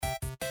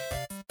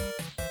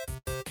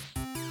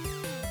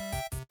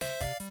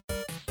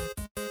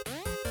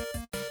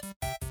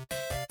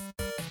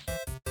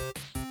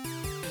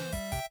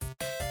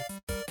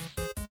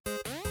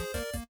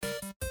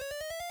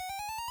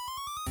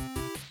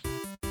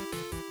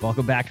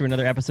Welcome back to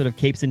another episode of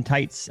Capes and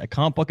Tights, a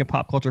comic book and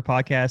pop culture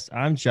podcast.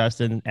 I'm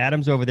Justin.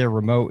 Adam's over there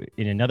remote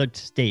in another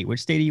state.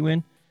 Which state are you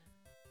in?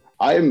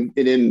 I am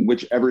in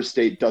whichever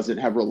state doesn't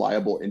have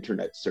reliable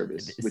internet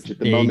service, which at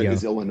the moment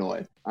is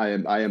Illinois. I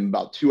am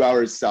about 2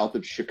 hours south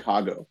of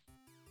Chicago,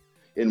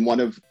 in one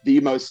of the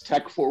most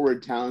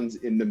tech-forward towns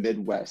in the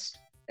Midwest,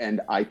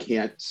 and I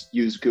can't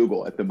use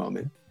Google at the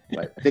moment.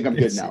 But I think I'm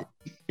good now.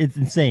 It's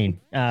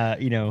insane.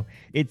 Adam's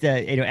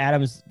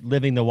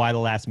living the why the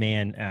last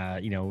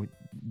man.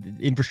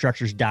 The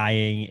infrastructure's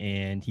dying,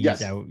 and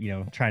he's out,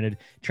 trying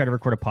to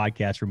record a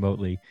podcast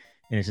remotely,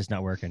 and it's just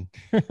not working.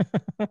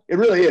 It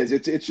really is.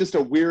 It's just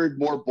a weird,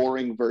 more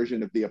boring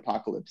version of the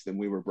apocalypse than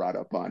we were brought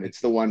up on.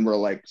 It's the one where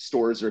like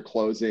stores are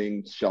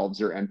closing,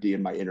 shelves are empty,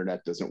 and my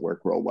internet doesn't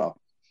work real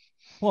well.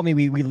 Well, I mean,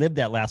 we lived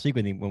that last week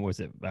when was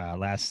it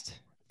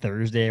last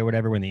Thursday or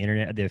whatever, when the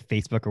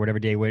Facebook or whatever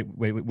day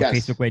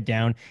Facebook went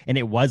down, and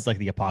it was like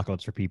the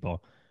apocalypse for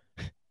people.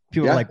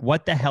 People are like,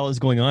 what the hell is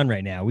going on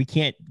right now? We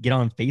can't get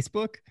on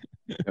Facebook.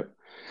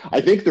 I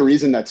think the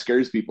reason that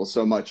scares people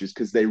so much is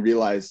because they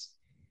realize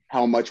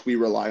how much we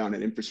rely on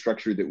an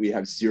infrastructure that we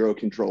have zero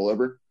control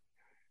over.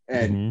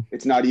 And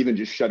it's not even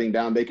just shutting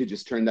down. They could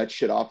just turn that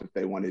shit off if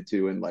they wanted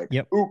to. And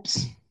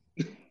oops.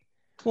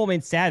 Well, I mean,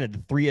 it's sad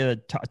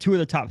that two of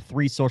the top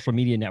three social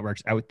media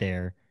networks out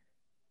there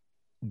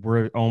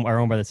are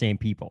owned by the same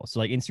people.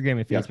 So like Instagram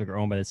and Facebook are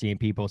owned by the same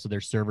people. So their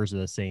servers are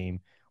the same,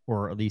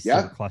 or at least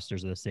server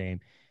clusters are the same.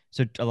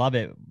 So I love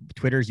it.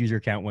 Twitter's user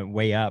count went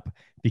way up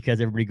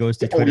because everybody goes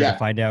to Twitter to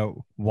find out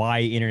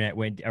why internet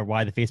went, or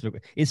why the Facebook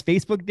is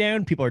Facebook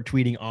down. People are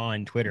tweeting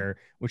on Twitter,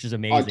 which is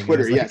amazing. On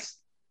Twitter, yes.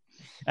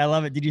 I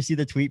love it. Did you see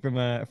the tweet from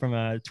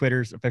a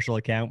Twitter's official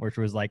account, which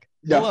was like,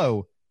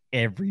 "Hello,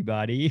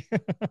 everybody.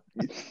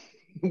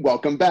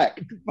 Welcome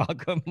back.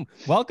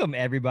 Welcome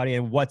everybody."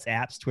 And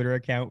WhatsApp's Twitter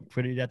account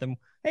tweeted at them,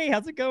 "Hey,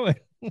 how's it going?"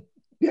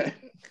 Yeah.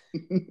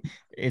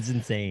 It's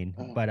insane.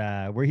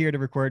 But we're here to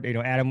record.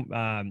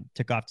 Adam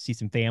took off to see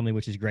some family,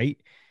 which is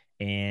great.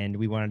 And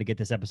we wanted to get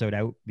this episode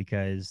out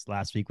because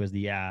last week was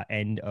the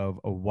end of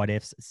What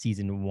Ifs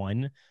season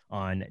 1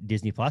 on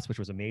Disney Plus, which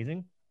was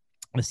amazing.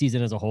 The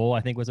season as a whole,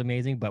 I think, was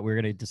amazing, but we're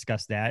going to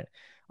discuss that.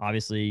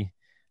 Obviously,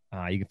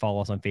 you can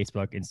follow us on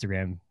Facebook,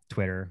 Instagram,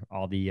 Twitter,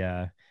 all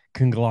the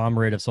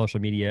conglomerate of social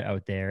media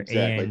out there.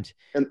 Exactly.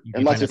 And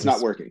unless it's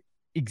not working.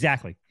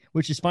 Exactly.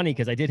 Which is funny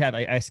because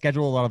I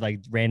schedule a lot of like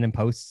random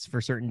posts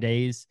for certain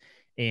days,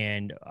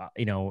 and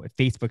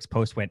Facebook's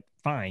post went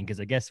fine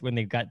because I guess when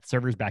they got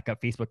servers back up,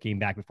 Facebook came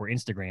back before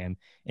Instagram,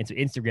 and so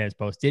Instagram's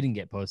post didn't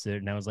get posted,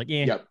 and I was like,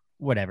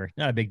 whatever,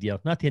 not a big deal,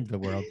 not the end of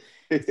the world.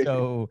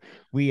 So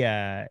we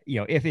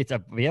if it's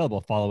available,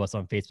 follow us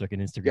on Facebook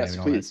and Instagram and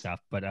all that stuff,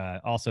 but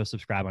also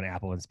subscribe on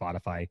Apple and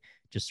Spotify.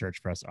 Just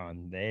search for us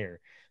on there.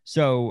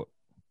 So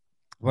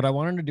what I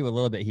wanted to do a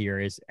little bit here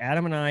is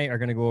Adam and I are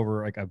going to go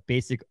over like a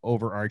basic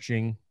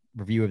overarching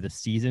review of the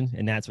season.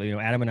 And that's what,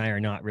 Adam and I are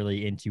not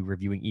really into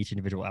reviewing each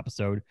individual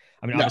episode.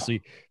 I mean,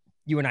 obviously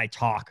you and I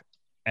talk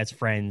as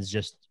friends,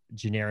 just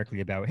generically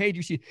about, hey,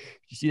 did you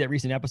see that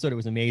recent episode? It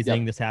was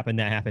amazing. This happened,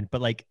 that happened.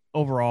 But like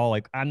overall,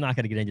 like I'm not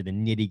going to get into the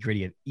nitty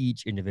gritty of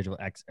each individual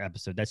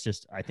episode. That's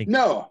just, I think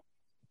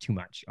too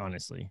much,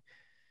 honestly.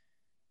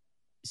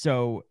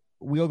 So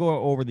we'll go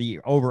over the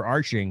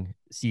overarching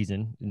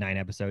season, 9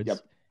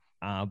 episodes.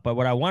 But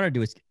what I want to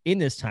do is in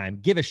this time,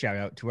 give a shout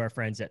out to our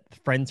friends at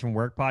Friends from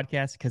Work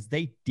podcast, because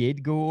they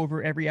did go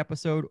over every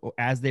episode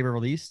as they were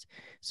released.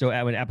 So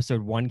when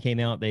episode 1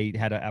 came out, they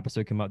had an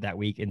episode come out that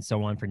week and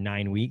so on for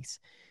 9 weeks.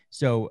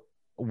 So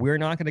we're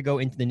not going to go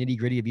into the nitty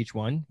gritty of each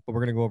one, but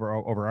we're going to go over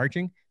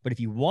overarching. But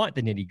if you want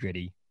the nitty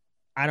gritty,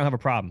 I don't have a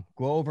problem.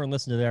 Go over and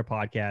listen to their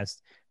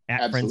podcast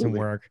at Friends from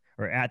Work,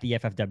 or at the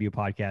FFW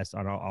podcast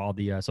on all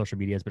the social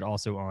medias, but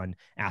also on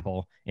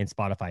Apple and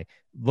Spotify.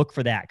 Look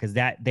for that, because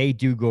that they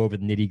do go over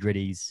the nitty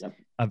gritties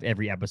of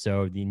every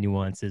episode, the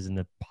nuances and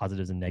the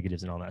positives and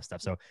negatives and all that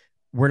stuff. So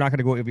we're not going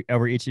to go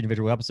over each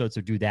individual episode.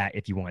 So do that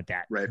if you want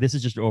that. Right. This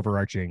is just an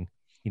overarching,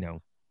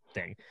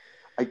 thing.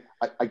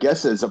 I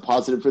guess as a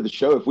positive for the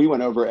show, if we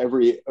went over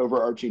every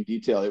overarching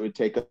detail, it would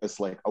take us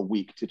like a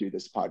week to do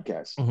this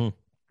podcast. Mm-hmm.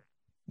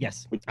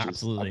 Yes, which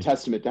absolutely. is a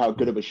testament to how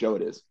good of a show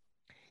it is.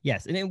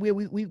 Yes, and then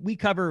we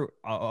cover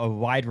a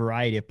wide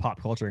variety of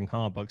pop culture and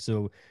comic books.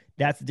 So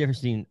that's the difference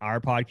between our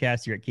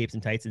podcast here at Capes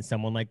and Tights and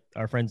someone like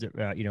our friends at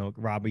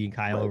Robbie and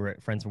Kyle over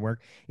at Friends from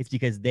Work. It's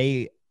because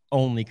they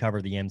only cover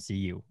the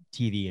MCU,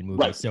 TV and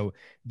movies. So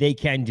they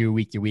can do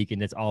week to week,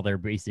 and that's all they're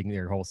basing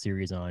their whole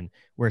series on.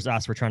 Whereas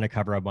us, we're trying to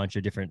cover a bunch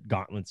of different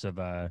gauntlets of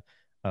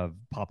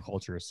pop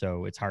culture.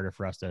 So it's harder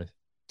for us to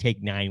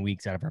take 9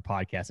 weeks out of our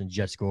podcast and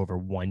just go over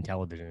one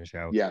television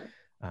show. Yeah.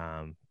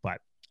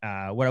 But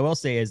what I will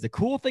say is the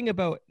cool thing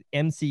about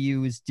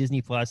MCU's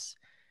Disney Plus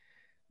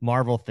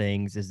Marvel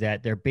things is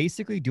that they're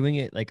basically doing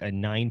it like a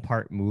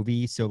 9-part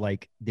movie. So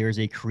like there's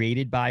a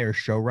created by or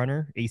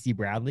showrunner, AC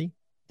Bradley,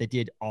 that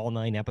did all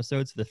 9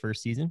 episodes for the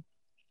first season.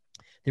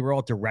 They were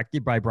all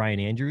directed by Brian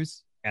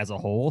Andrews as a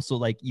whole. So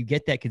like you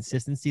get that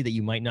consistency that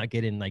you might not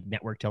get in like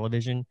network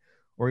television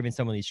or even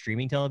some of these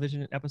streaming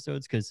television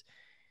episodes. Cause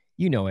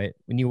you know it.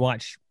 When you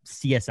watch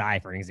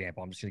CSI, for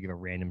example, I'm just going to give a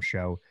random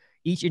show.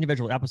 Each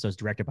individual episode is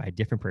directed by a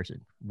different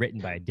person, written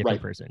by a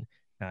different person,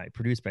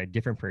 produced by a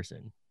different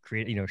person.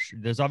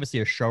 There's obviously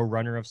a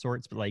showrunner of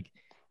sorts, but like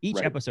each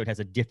episode has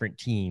a different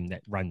team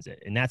that runs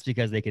it. And that's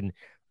because they can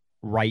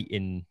write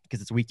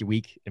because it's week to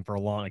week. And for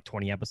a long, like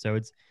 20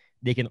 episodes,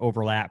 they can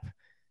overlap.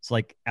 So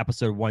like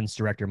episode 1's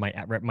director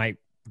might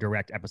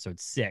direct episode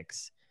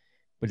 6,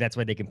 but that's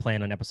why they can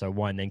plan on episode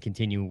 1, then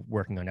continue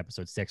working on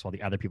episode 6 while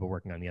the other people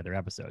working on the other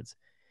episodes.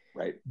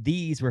 Right.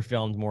 These were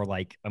filmed more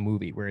like a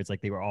movie, where it's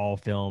like they were all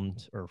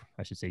filmed, or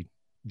I should say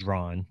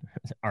drawn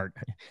art.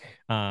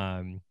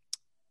 And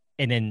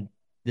then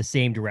the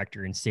same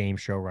director and same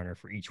showrunner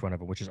for each one of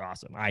them, which is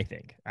awesome. I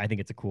think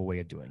it's a cool way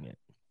of doing it.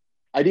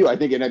 I do. I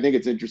think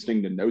it's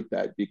interesting to note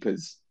that,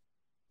 because,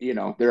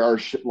 there are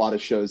a lot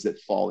of shows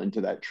that fall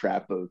into that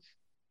trap of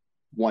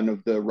one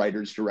of the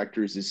writers,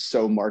 directors is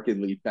so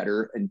markedly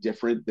better and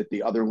different that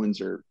the other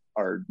ones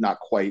are not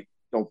quite,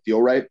 don't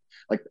feel right.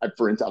 Like,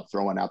 for instance, I'll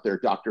throw one out there.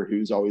 Doctor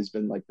Who's always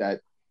been like that.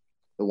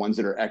 The ones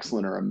that are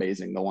excellent are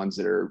amazing. The ones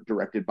that are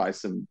directed by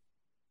some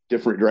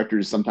different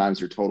directors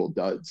sometimes are total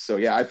duds. So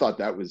yeah, I thought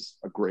that was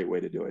a great way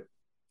to do it.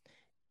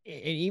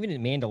 And even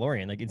in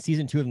Mandalorian, like in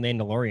season 2 of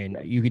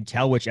Mandalorian, you could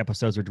tell which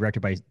episodes were directed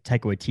by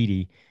Taika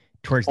Waititi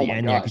towards the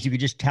end there, because you could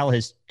just tell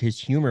his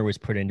humor was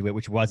put into it,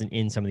 which wasn't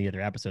in some of the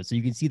other episodes. So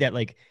you can see that,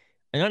 like,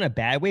 not in a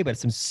bad way, but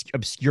some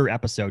obscure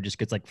episode just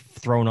gets like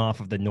thrown off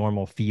of the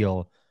normal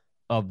feel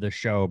of the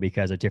show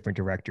because a different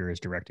director is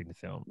directing the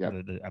film,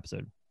 the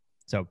episode.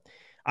 So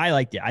I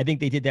liked it. I think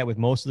they did that with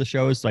most of the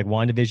shows, like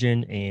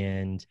WandaVision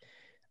and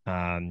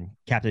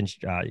Captain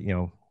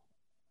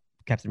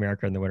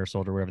America and the Winter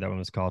Soldier, whatever that one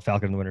was called,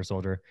 Falcon and the Winter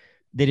Soldier.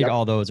 They did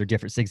all those are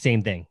different,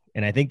 same thing.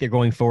 And I think they're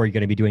going forward going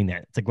to be doing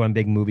that. It's like one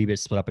big movie, but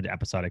split up into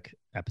episodic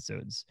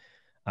episodes.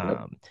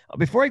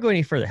 Before I go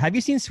any further, have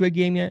you seen Squid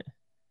Game yet?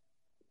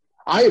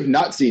 I have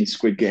not seen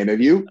Squid Game.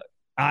 Have you?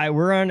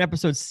 We're on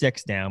episode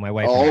 6 now, my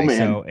wife and I. Man.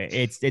 So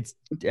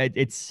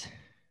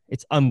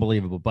it's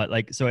unbelievable.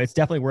 But so it's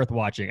definitely worth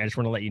watching. I just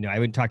want to let you know. I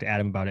haven't talked to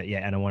Adam about it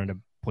yet, and I wanted to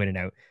point it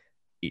out.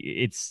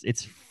 It's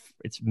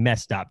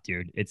messed up,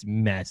 dude. It's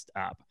messed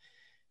up.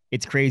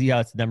 It's crazy how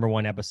it's the number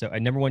one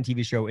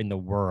TV show in the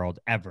world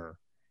ever.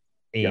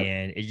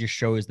 And it just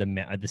shows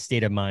the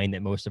state of mind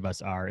that most of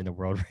us are in the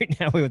world right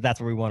now. That's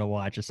what we want to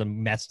watch, is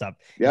some messed up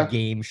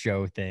game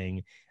show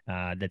thing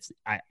that's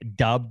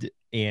dubbed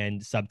and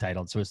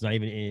subtitled. So it's not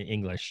even in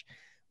English,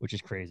 which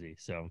is crazy.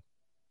 So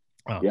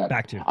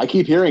back to, I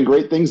keep hearing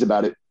great things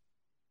about it.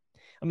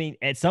 I mean,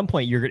 at some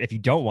point, if you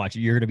don't watch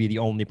it, you're going to be the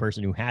only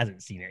person who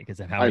hasn't seen it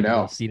because of how many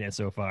people have seen it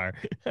so far.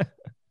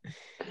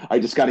 I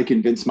just got to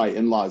convince my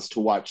in-laws to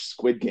watch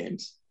Squid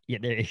Games. Yeah,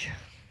 there you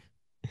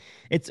go.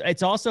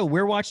 It's also,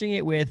 we're watching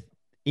it with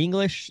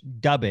English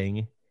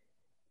dubbing,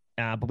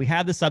 but we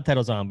have the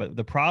subtitles on. But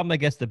the problem, I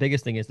guess, the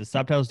biggest thing is the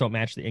subtitles don't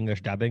match the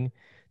English dubbing.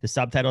 The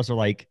subtitles are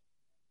like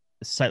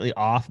slightly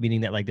off,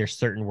 meaning that like there's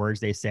certain words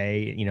they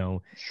say.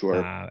 Sure.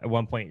 At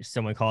one point,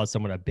 someone calls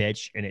someone a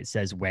bitch, and it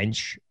says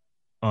wench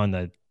on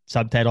the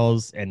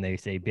subtitles, and they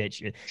say bitch.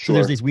 Sure. So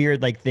there's these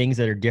weird like things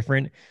that are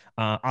different.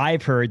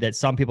 I've heard that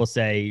some people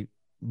say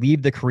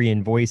leave the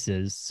Korean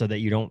voices so that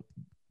you don't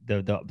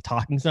the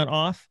talking's not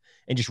off,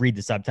 and just read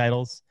the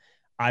subtitles.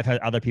 I've had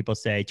other people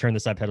say turn the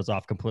subtitles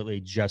off completely,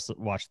 just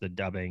watch the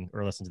dubbing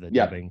or listen to the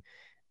dubbing.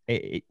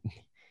 The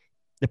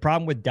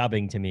problem with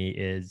dubbing to me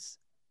is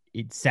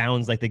it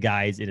sounds like the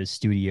guys in a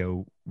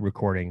studio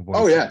recording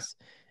voices.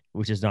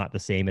 Which is not the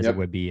same as it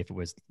would be if it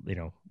was,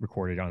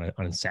 recorded on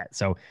a set.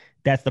 So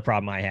that's the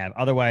problem I have.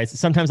 Otherwise,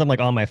 sometimes I'm like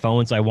on my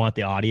phone, so I want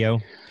the audio.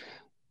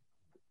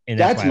 And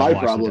that's my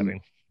problem.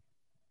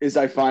 Is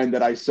I find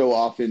that I so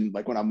often,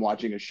 like when I'm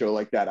watching a show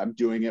like that, I'm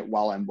doing it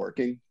while I'm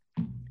working.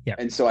 Yeah.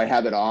 And so I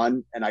have it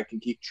on and I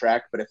can keep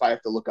track. But if I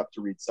have to look up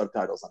to read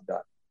subtitles, I'm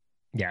done.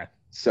 Yeah.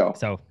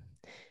 So,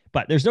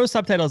 but there's no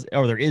subtitles,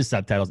 or there is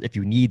subtitles if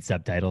you need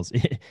subtitles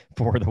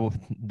for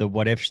the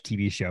What If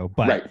TV show.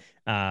 But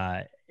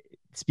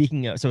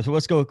speaking of, so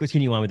let's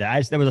continue on with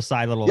that. That was a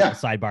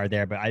sidebar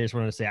there, but I just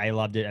wanted to say I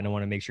loved it, and I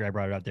want to make sure I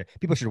brought it out there.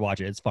 People should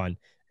watch it. It's fun.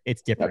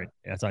 It's different.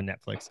 It's on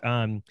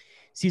Netflix.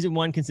 Season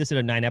 1 consisted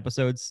of 9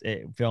 episodes.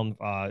 It filmed.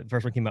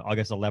 First one came out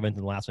August 11th, and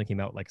the last one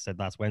came out, like I said,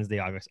 last Wednesday,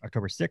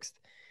 October 6th.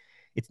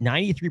 It's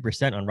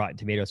 93% on Rotten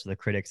Tomatoes for the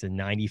critics, and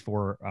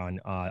 94 on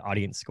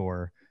audience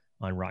score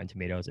on Rotten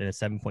Tomatoes, and a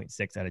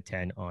 7.6 out of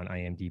 10 on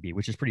IMDb,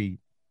 which is pretty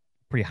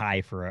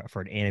high for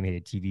an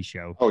animated TV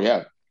show. Oh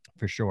yeah,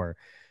 for sure.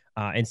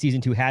 And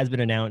season 2 has been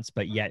announced,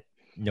 but yet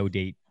no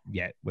date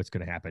yet. What's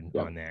going to happen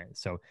on that?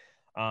 So,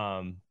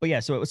 but yeah.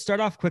 So let's start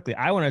off quickly.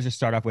 I want to just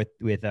start off with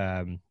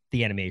the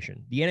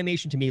animation. The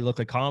animation to me looked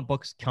like comic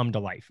books come to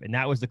life, and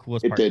that was the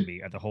coolest part to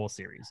me of the whole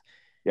series.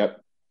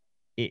 Yep.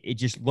 It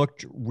just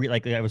looked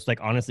like I was like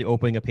honestly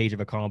opening a page of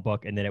a comic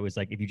book, and then it was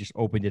like if you just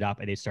opened it up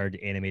and it started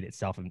to animate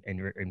itself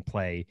and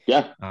play.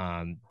 Yeah.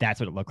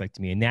 That's what it looked like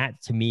to me, and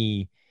that to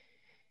me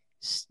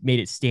made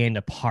it stand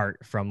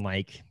apart from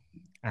like,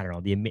 I don't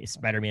know, the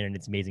Spider-Man and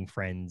Its Amazing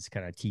Friends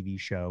kind of TV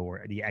show,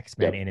 or the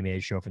X-Men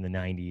animated show from the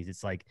 90s.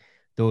 It's like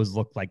those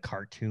look like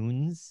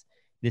cartoons.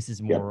 This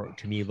is more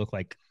to me look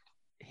like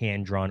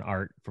hand-drawn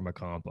art from a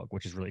comic book,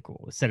 which is really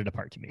cool. It set it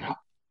apart to me.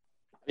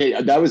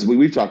 Hey, that was,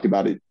 we've talked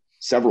about it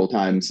several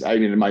times. I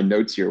mean, in my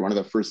notes here, one of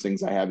the first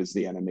things I have is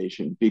the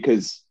animation,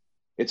 because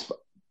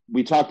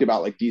we talked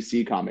about like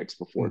DC Comics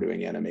before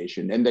doing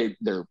animation, and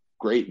they're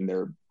great and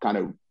they're kind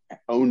of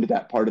owned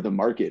that part of the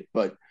market.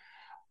 But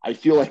I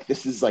feel like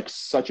this is like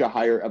such a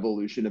higher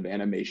evolution of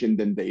animation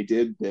than they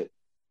did, that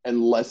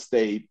unless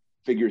they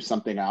figure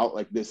something out,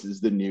 like this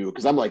is the new,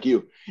 because I'm like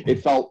you,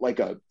 it felt like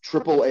a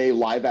AAA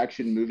live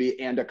action movie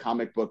and a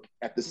comic book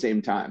at the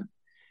same time.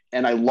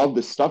 And I love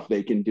the stuff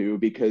they can do,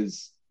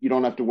 because you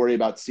don't have to worry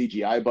about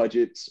CGI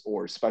budgets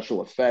or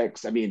special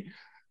effects. I mean,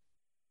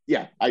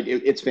 yeah,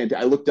 it's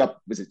fantastic. I looked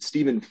up, was it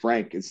Stephen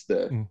Frank is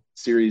the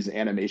series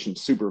animation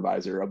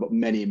supervisor of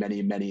many,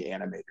 many, many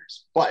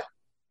animators. But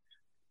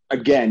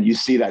again, you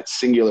see that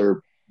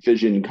singular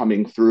vision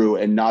coming through,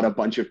 and not a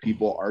bunch of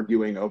people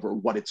arguing over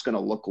what it's going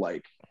to look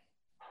like.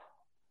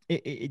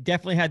 It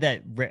definitely had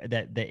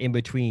that in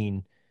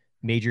between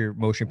major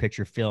motion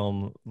picture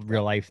film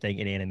real life thing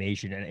in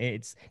animation, and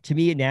it's, to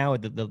me now,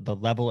 the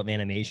level of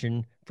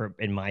animation for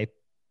in my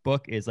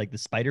book is like the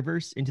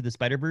Spider-Verse, Into the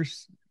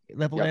Spider-Verse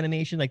level of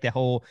animation, like the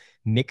whole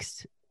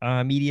mixed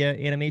media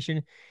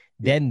animation,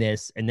 then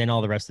this, and then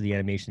all the rest of the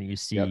animation that you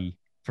see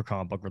for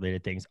comic book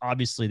related things.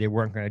 Obviously they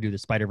weren't going to do the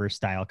Spider-Verse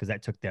style because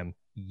that took them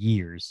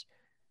years,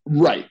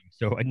 right?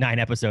 So a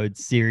 9-episode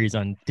series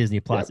on Disney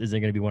Plus isn't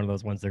going to be one of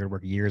those ones they're going to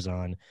work years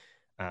on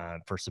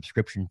for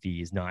subscription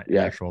fees, not an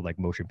actual like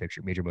major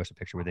motion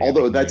picture. Where they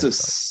although that's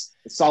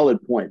a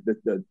solid point,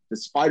 that the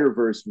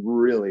Spider-Verse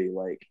really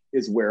like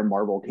is where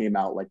Marvel came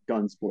out like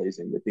guns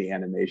blazing with the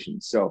animation.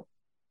 So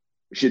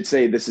we should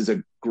say this is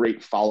a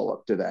great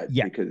follow-up to that,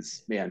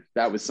 because man,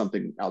 that was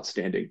something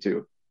outstanding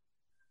too.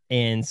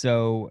 And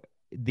so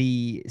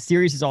the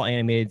series is all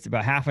animated. It's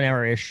about half an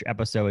hour-ish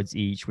episodes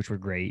each, which were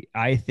great.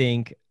 I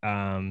think,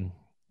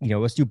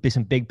 let's do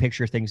some big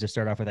picture things to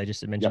start off with. I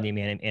just mentioned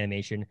the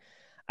animation.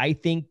 I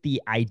think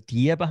the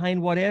idea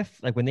behind What If,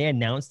 like when they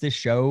announced this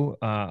show,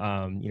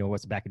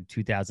 what's back in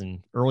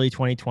early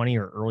 2020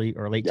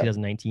 or late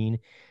 2019,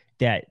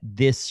 that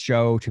this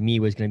show to me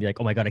was going to be like,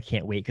 oh my God, I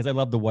can't wait. Cause I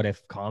love the What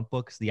If comic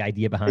books, the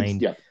idea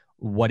behind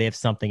what if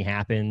something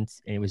happened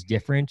and it was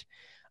different.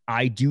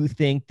 I do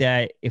think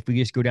that if we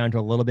just go down to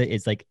a little bit,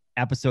 it's like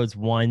episodes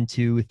 1,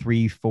 2,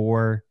 3,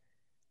 4,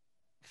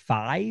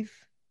 5,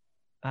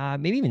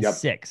 maybe even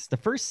 6. The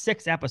first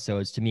 6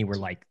 episodes to me were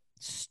like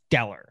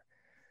stellar.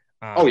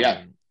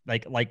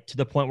 Like to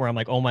the point where I'm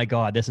like, oh my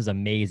God, this is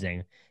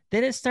amazing.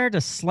 Then it started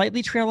to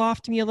slightly trail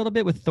off to me a little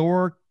bit with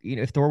Thor.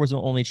 If Thor was an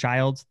only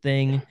child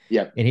thing,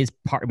 and his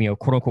part,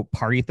 quote unquote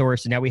party Thor.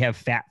 So now we have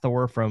Fat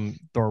Thor from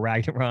Thor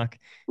Ragnarok,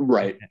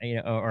 right?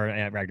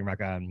 Or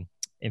Ragnarok,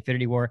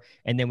 Infinity War,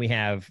 and then we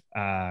have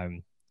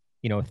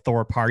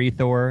Thor party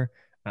Thor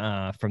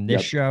from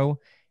this show,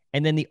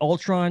 and then the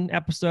Ultron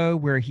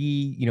episode where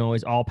he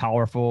is all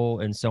powerful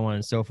and so on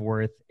and so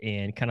forth,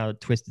 and kind of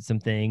twisted some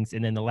things,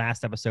 and then the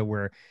last episode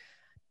where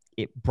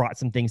it brought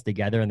some things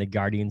together in the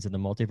Guardians of the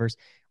Multiverse.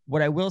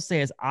 What I will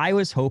say is I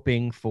was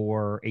hoping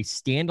for a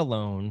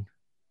standalone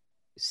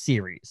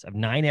series of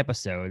 9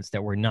 episodes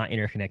that were not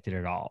interconnected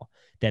at all,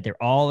 that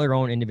they're all their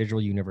own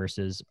individual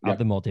universes of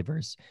the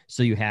multiverse.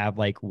 So you have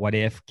like, what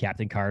if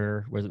Captain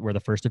Carter were the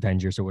first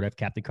Avengers? So what if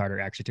Captain Carter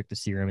actually took the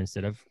serum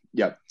instead of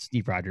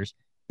Steve Rogers?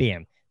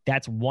 Bam.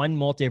 That's one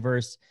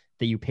multiverse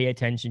that you pay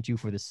attention to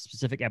for the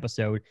specific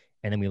episode,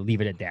 and then we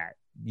leave it at that.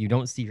 You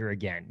don't see her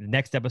again. The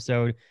next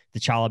episode,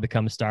 T'Challa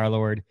becomes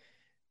Star-Lord.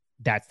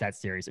 That's that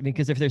series. I mean,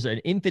 because if there's an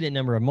infinite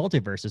number of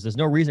multiverses, there's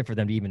no reason for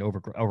them to even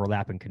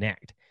overlap and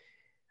connect.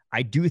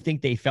 I do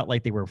think they felt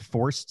like they were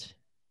forced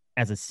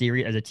as a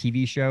series, as a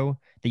TV show,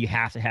 that you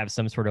have to have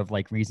some sort of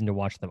like reason to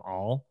watch them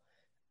all.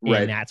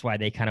 Right. And that's why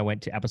they kind of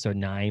went to episode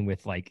 9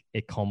 with like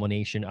a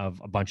culmination of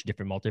a bunch of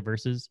different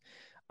multiverses.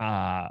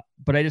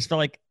 But I just felt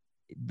like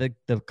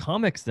the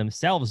comics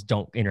themselves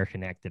don't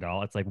interconnect at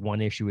all. It's like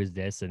one issue is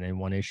this and then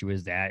one issue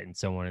is that and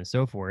so on and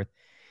so forth.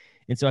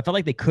 And so I felt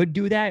like they could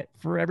do that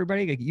for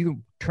everybody. Like you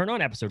can turn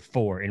on episode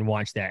 4 and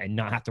watch that and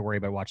not have to worry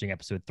about watching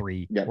episode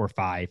 3 or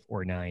 5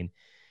 or 9.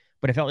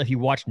 But I felt if you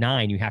watch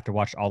 9, you have to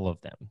watch all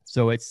of them.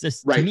 So it's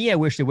just, to me, I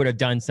wish they would have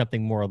done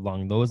something more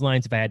along those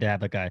lines if I had to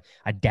have like a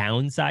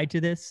downside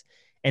to this.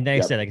 And then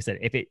like I said,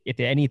 if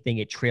anything,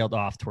 it trailed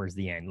off towards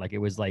the end. Like it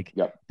was like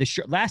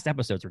the last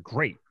episodes were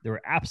great. They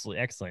were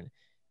absolutely excellent.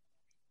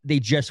 They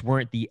just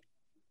weren't the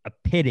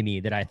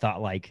epitome that I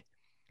thought like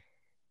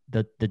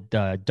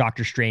the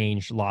Doctor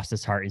Strange lost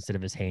his heart instead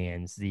of his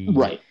hands.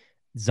 The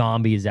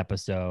zombies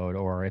episode,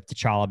 or if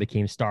T'Challa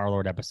became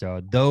Star-Lord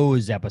episode,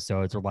 those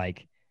episodes are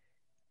like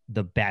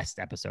the best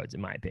episodes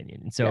in my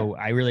opinion. And so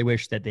I really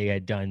wish that they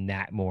had done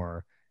that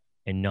more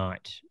and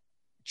not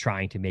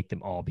trying to make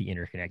them all be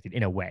interconnected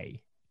in a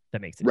way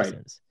that makes any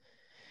sense.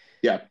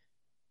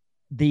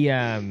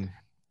 The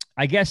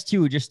I guess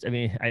too, just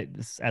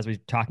as we're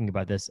talking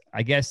about this,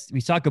 I guess we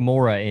saw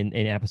Gamora in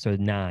episode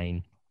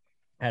 9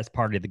 as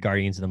part of the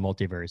Guardians of the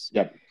Multiverse.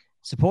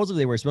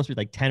 supposedly they were supposed to be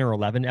like 10 or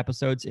 11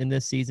 episodes in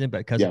this season, but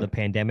because of the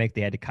pandemic,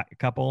 they had to cut a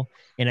couple.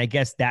 And I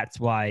guess that's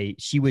why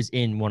she was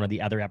in one of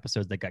the other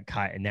episodes that got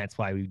cut. And that's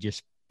why we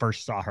just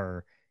first saw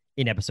her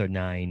in episode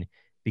 9,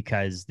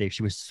 because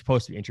she was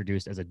supposed to be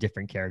introduced as a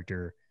different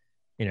character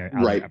in our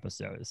other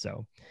episodes.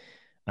 So,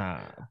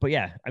 but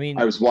yeah, I mean,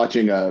 I was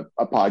watching a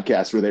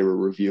podcast where they were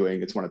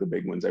reviewing, it's one of the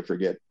big ones, I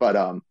forget,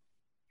 but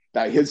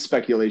that his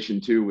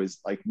speculation too was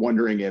like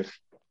wondering if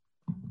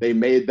they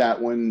made that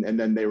one and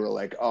then they were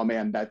like, oh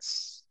man,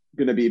 that's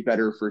going to be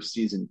better for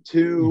season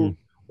 2,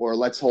 or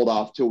let's hold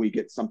off till we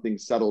get something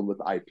settled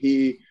with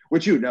IP,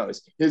 which who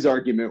knows. His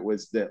argument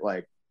was that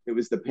like it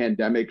was the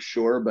pandemic,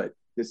 sure, but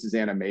this is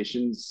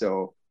animation,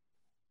 so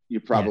you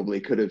probably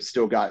could have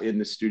still got in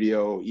the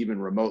studio even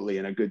remotely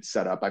in a good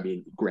setup. I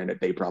mean, granted,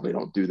 they probably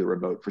don't do the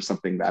remote for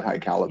something that high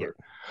caliber,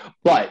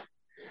 but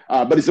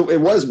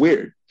it was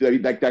weird,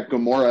 like that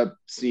Gamora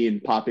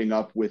scene popping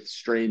up with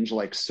strange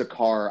like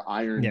Sakaar,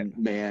 Iron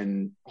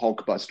Man,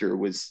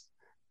 Hulkbuster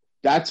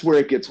that's where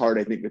it gets hard,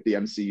 I think, with the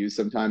MCU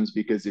sometimes,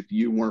 because if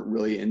you weren't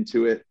really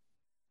into it,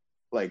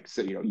 like,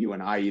 so, you know, you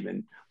and I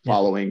even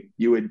following,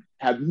 you would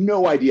have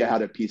no idea how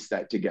to piece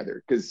that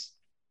together, because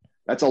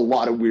that's a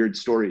lot of weird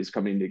stories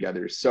coming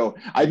together. So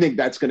I think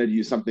that's going to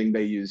be something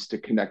they use to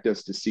connect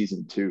us to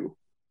season 2.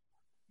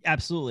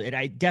 Absolutely. And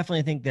I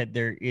definitely think that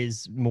there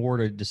is more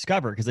to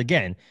discover, because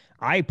again,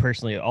 I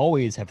personally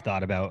always have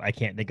thought about, I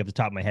can't think of the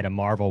top of my head, a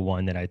Marvel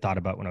one that I thought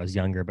about when I was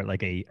younger, but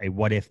like a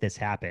what if this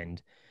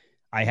happened.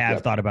 I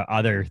have thought about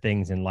other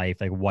things in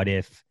life, like what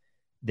if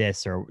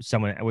this, or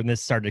someone, when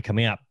this started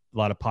coming up, a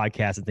lot of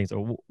podcasts and things,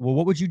 well,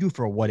 what would you do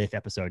for a what if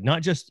episode?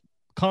 Not just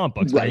comic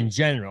books, but in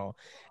general.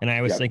 And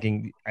I was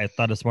thinking, I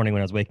thought this morning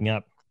when I was waking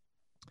up,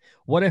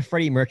 what if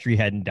Freddie Mercury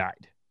hadn't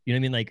died? You know what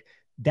I mean? Like,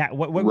 that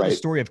what would the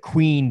story of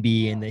Queen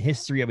be, and the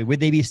history of it? Would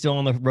they be still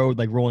on the road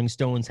like Rolling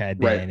Stones had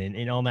been,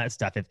 and all that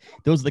stuff? If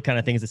those are the kind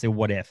of things that say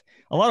what if.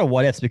 A lot of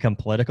what ifs become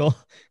political.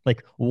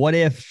 Like, what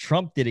if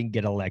Trump didn't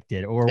get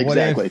elected, or what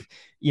if,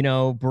 you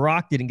know,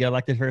 Barack didn't get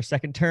elected for a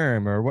second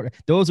term, or what?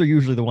 Those are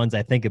usually the ones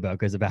I think about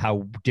because of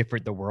how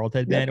different the world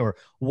had been. Or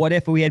what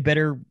if we had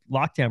better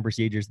lockdown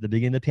procedures at the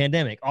beginning of the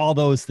pandemic? All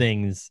those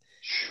things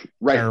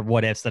are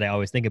what ifs that I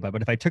always think about.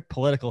 But if I took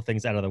political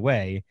things out of the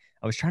way,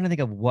 I was trying to think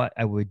of what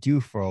I would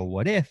do for a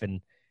what if, and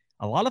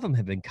a lot of them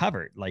have been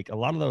covered. Like a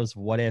lot of those,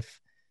 what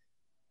if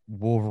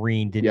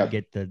Wolverine didn't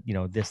get the, you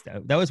know, this,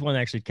 that was one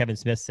actually Kevin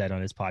Smith said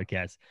on his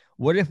podcast.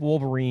 What if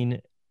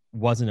Wolverine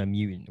wasn't a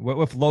mutant? What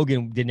if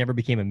Logan never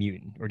became a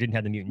mutant, or didn't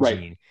have the mutant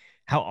gene?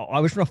 How I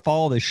was trying to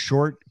follow this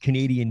short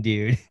Canadian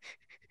dude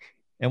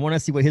and want to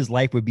see what his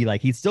life would be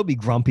like. He'd still be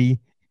grumpy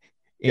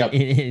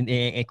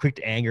and quick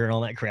to anger and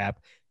all that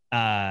crap.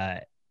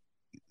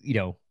 You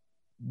know,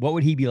 what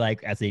would he be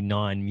like as a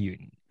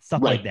non-mutant?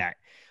 Stuff like that.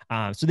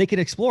 So they could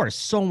explore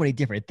so many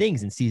different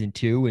things in season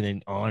 2, and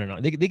then on and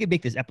on. They could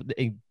make this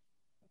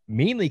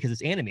mainly because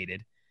it's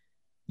animated.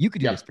 You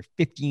could do this for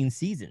 15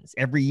 seasons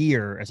every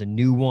year as a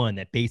new one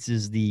that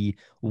bases the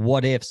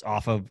what ifs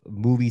off of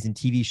movies and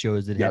TV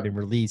shows that have been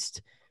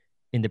released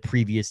in the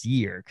previous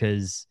year.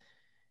 Because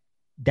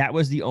that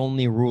was the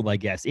only rule, I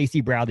guess.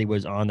 AC Bradley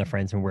was on the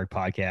Friends from Work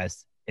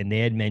podcast, and they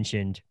had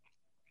mentioned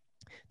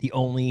the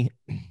only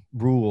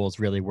rules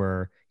really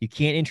were you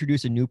can't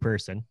introduce a new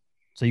person.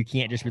 So you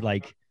can't just be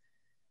like,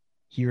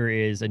 here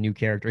is a new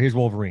character. Here's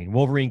Wolverine.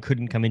 Wolverine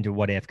couldn't come into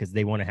what if, because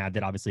they want to have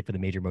that obviously for the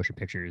major motion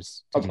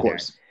pictures. Of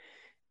course. That.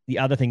 The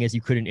other thing is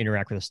you couldn't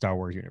interact with the Star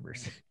Wars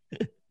universe.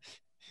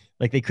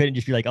 Like they couldn't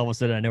just be like, all of a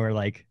sudden I know we're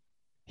like,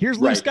 here's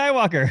Luke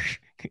Skywalker.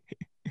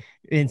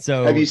 And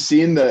so have you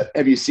seen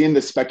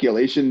the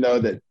speculation though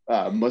that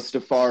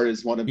Mustafar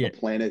is one of the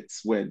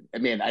planets when, I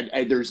mean,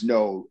 there's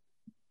no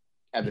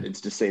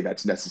evidence to say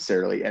that's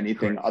necessarily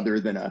anything other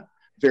than a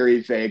very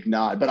vague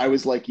nod, but I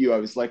was like you, I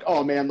was like,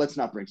 oh man, let's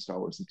not bring Star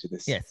Wars into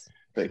this.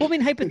 Well, I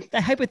mean,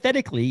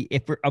 hypothetically,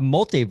 if we're a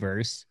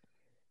multiverse,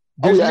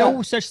 there's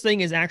no such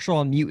thing as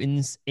actual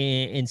mutants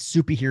and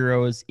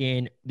superheroes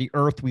in the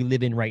Earth we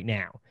live in right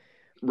now.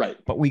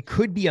 But we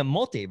could be a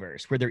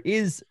multiverse where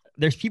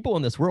there's people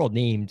in this world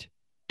named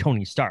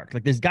Tony Stark.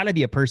 Like there's got to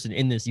be a person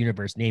in this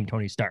universe named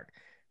Tony Stark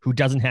who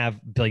doesn't have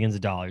billions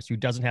of dollars, who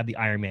doesn't have the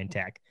Iron Man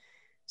tech.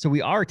 So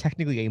we are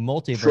technically a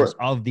multiverse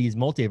of these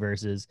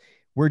multiverses.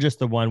 We're just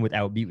the one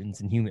without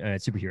mutants and human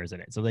superheroes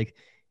in it. So like,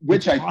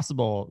 it's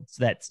possible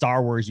that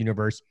Star Wars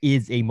universe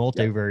is a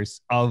multiverse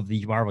of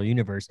the Marvel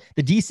universe.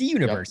 The DC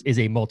universe is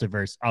a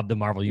multiverse of the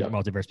Marvel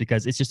multiverse,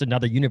 because it's just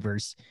another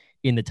universe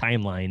in the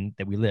timeline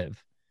that we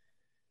live.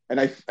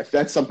 And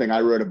that's something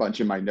I wrote a bunch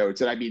in my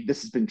notes. And I mean,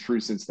 this has been true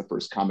since the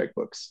first comic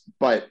books,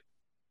 but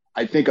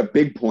I think a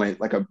big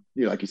point, like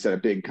like you said, a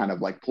big kind of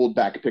like pulled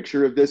back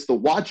picture of this, the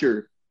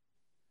Watcher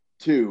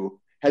too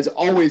has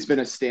always been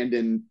a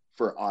stand-in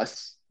for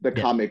us, the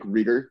comic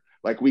reader.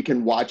 Like we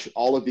can watch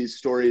all of these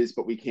stories,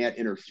 but we can't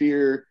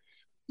interfere.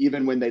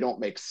 Even when they don't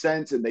make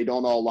sense and they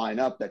don't all line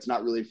up, that's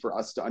not really for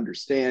us to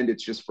understand.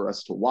 It's just for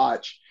us to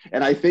watch.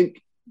 And I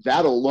think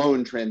that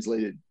alone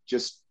translated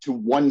just to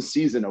one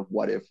season of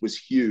What If was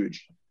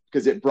huge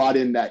because it brought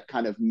in that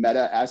kind of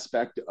meta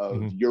aspect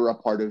of you're a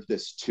part of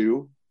this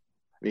too.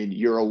 I mean,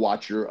 you're a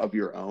watcher of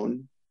your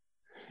own.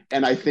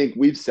 And I think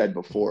we've said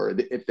before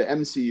that if the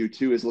MCU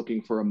too is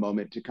looking for a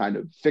moment to kind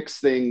of fix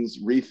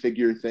things,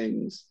 refigure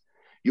things,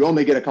 you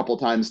only get a couple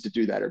times to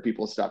do that or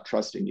people stop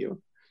trusting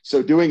you.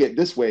 So doing it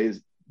this way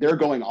is they're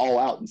going all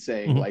out and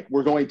saying like,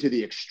 we're going to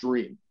the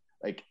extreme,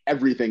 like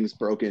everything's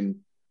broken.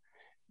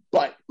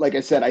 But like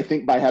I said, I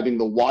think by having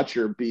the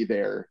watcher be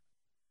there,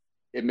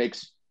 it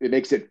makes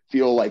it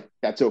feel like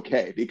that's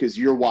okay because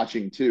you're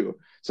watching too.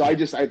 So I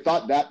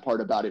thought that part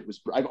about it was,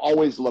 I've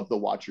always loved the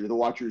Watcher. The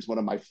Watcher is one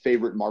of my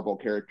favorite Marvel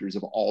characters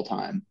of all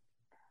time.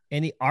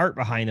 And the art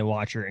behind the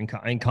Watcher in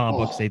comic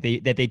books that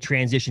they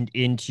transitioned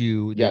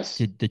into the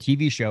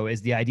TV show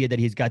is the idea that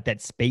he's got that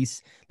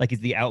space, like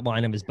it's the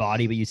outline of his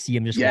body, but you see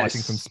him just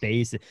watching from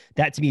space.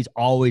 That to me has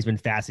always been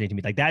fascinating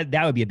to me. Like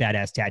that would be a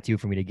badass tattoo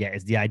for me to get,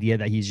 is the idea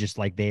that he's just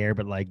like there,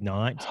 but like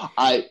not.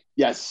 I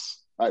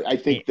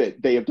think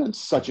that they have done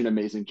such an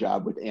amazing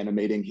job with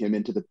animating him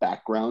into the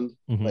background.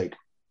 Like,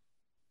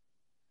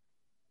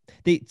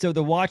 so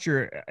the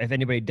Watcher, if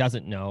anybody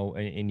doesn't know,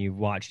 and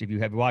if you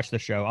have watched the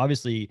show,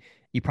 obviously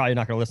you're probably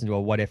not going to listen to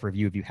a What If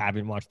review if you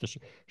haven't watched the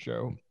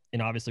show.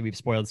 And obviously we've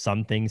spoiled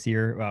some things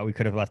here. We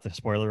could have left the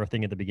spoiler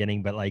thing at the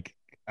beginning, but like,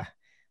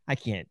 I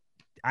can't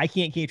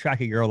keep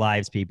track of your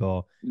lives,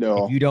 people.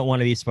 No, if you don't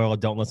want to be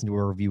spoiled, don't listen to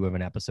a review of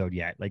an episode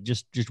yet. Like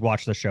just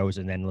watch the shows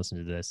and then listen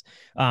to this.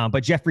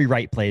 But Jeffrey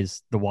Wright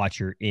plays the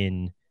Watcher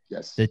in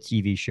the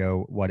TV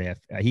show What If.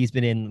 He's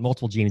been in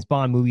multiple James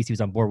Bond movies. He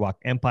was on Boardwalk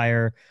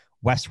Empire,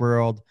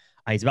 Westworld.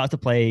 He's about to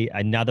play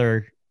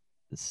another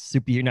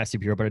in another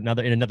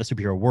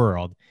superhero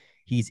world.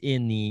 He's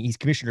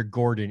Commissioner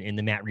Gordon in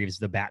the Matt Reeves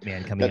The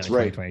Batman coming out in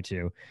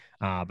 2022.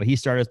 But he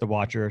started as the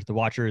Watcher. The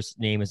Watcher's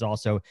name is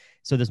also,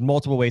 so there's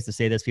multiple ways to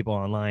say this. People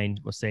online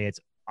will say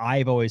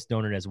I've always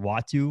known it as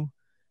Uatu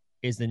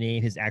is the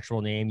name, his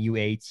actual name,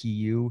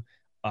 Uatu.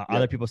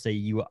 Other people say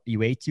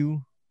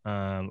Uatu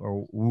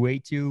or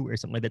Uatu or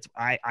something like that.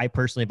 I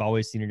personally have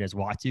always seen it as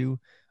Uatu.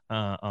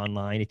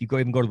 Online. If you go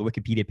to the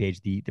Wikipedia page,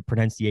 the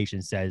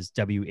pronunciation says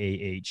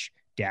WAH-TOO.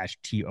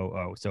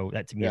 So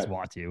that to me is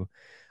Uatu.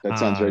 That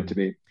sounds right to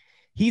me.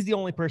 He's the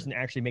only person to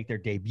actually make their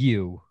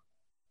debut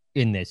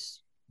in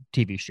this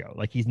TV show.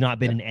 Like he's not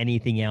been in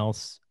anything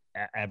else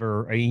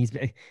ever. I mean,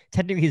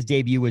 technically his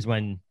debut was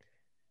when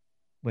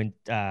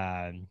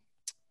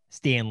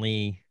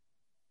Stanley,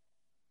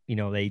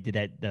 they did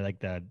that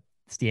the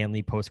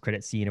Stanley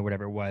post-credit scene or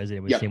whatever it was. And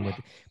it was him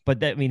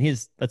but that, I mean,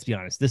 let's be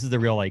honest, this is the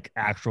real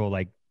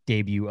actual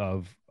debut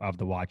of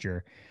the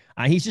Watcher.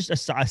 He's just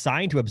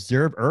assigned to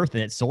observe Earth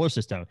and its solar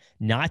system,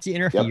 not to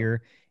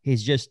interfere.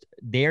 He's just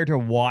there to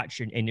watch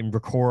and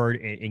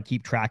record and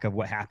keep track of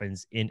what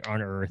happens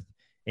on Earth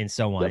and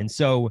so on. And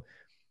so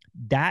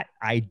that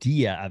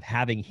idea of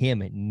having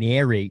him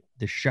narrate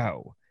the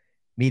show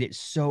made it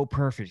so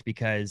perfect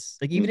because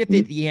even if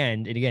at the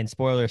end, and again,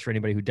 spoilers for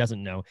anybody who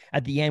doesn't know,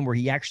 at the end where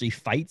he actually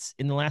fights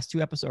in the last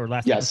two episodes or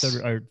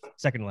episode or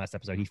second to last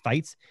episode, he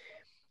fights,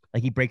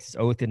 he breaks his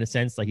oath in a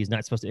sense, he's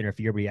not supposed to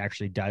interfere, but he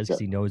actually does because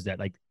he knows that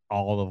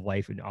all of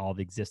life and all of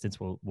existence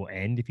will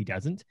end if he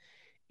doesn't.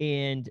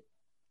 And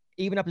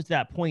even up to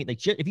that point,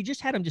 if you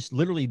just had him just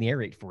literally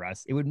narrate for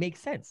us, it would make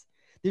sense.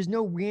 There's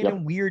no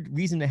random weird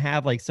reason to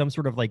have some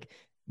sort of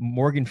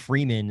Morgan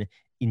Freeman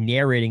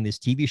narrating this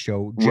TV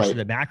show just in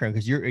the background,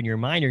 because you're in your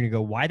mind, you're gonna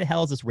go, why the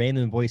hell is this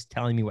random voice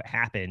telling me what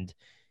happened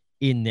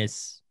in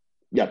this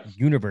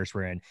universe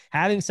we're in?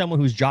 Having someone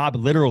whose job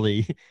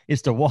literally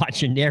is to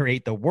watch and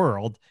narrate the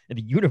world and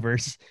the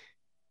universe,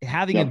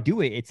 having him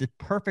do it, it's a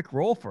perfect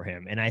role for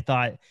him. And I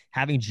thought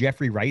having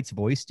Jeffrey Wright's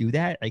voice do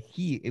that,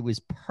 it was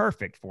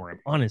perfect for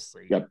him,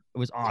 honestly. It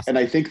was awesome. And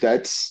I think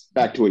that's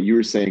back to what you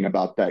were saying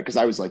about that, because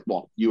I was like,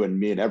 well, you and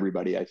me and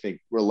everybody, I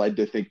think we're led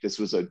to think this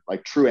was a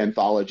true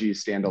anthology,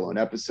 standalone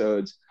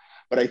episodes.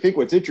 But I think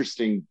what's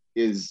interesting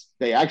is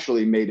they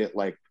actually made it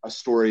a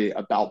story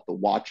about the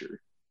Watcher,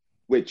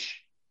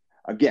 which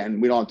again,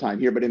 we don't have time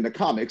here, but in the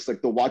comics,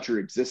 the Watcher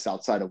exists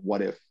outside of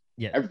What If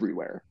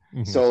everywhere.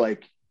 So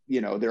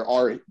there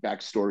are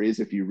backstories.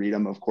 If you read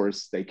them, of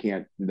course, they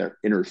can't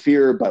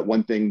interfere. But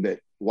one thing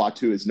that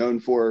Uatu is known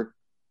for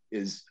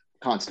is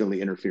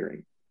constantly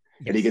interfering.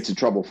 And he gets in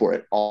trouble for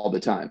it all the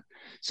time.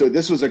 So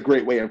this was a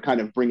great way of kind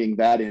of bringing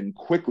that in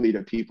quickly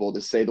to people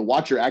to say the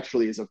Watcher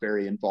actually is a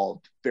very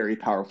involved, very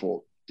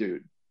powerful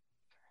dude.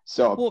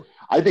 So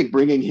I think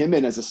bringing him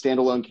in as a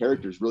standalone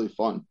character is really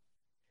fun.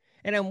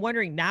 And I'm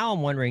wondering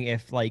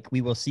if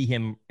we will see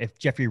him, if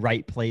Jeffrey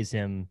Wright plays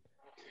him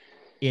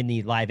in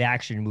the live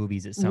action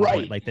movies at some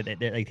point,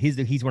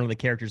 he's one of the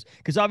characters.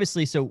 Because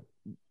obviously,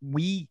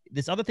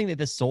 this other thing that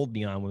this sold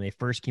me on when they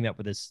first came up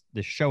with this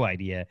show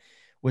idea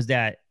was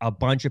that a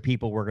bunch of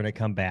people were going to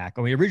come back.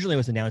 I mean, originally it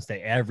was announced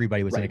that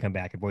everybody was going to come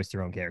back and voice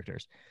their own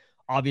characters.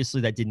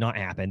 Obviously, that did not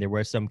happen. There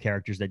were some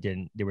characters that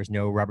didn't. There was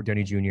no Robert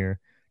Downey Jr.,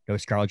 no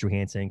Scarlett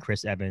Johansson,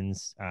 Chris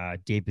Evans,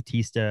 Dave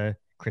Bautista,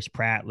 Chris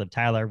Pratt, Liv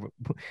Tyler,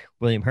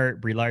 William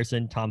Hurt, Brie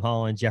Larson, Tom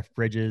Holland, Jeff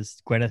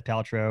Bridges, Gwyneth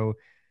Paltrow,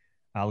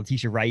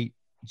 Letitia Wright,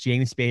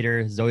 James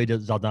Spader, Zoe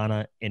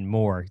Saldana, and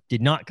more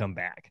did not come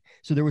back.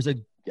 So there was a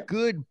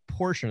good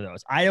portion of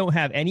those. I don't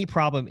have any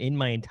problem in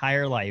my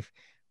entire life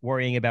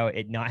worrying about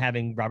it not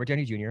having Robert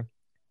Downey Jr.,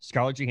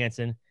 Scarlett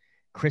Johansson,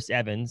 Chris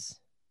Evans,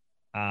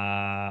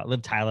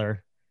 Liv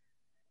Tyler,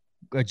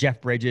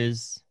 Jeff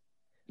Bridges.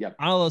 Yep.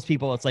 All those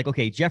people, it's like,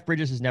 okay, Jeff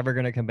Bridges is never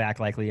going to come back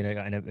likely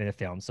in a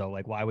film. So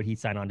like, why would he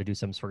sign on to do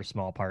some sort of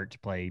small part to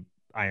play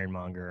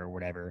Ironmonger or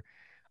whatever?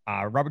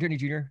 Robert Downey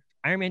Jr.,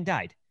 Iron Man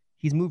died.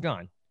 He's moved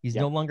on. He's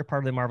no longer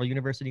part of the Marvel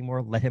Universe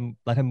anymore. Let him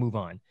move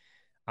on.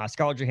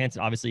 Scarlett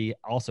Johansson obviously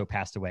also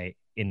passed away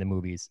in the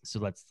movies. So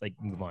let's like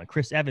move on.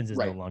 Chris Evans is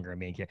no longer a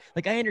main character.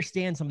 Like I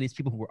understand some of these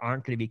people who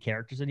aren't going to be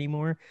characters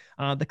anymore.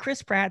 The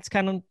Chris Pratts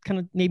kind of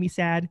made me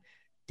sad.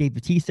 Dave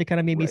Bautista kind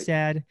of made me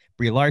sad.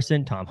 Brie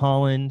Larson, Tom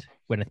Holland,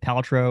 Gwyneth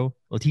Paltrow,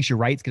 Letitia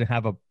Wright's going to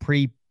have a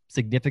pretty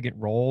significant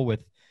role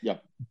with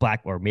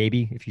Black, or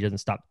maybe if she doesn't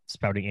stop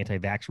spouting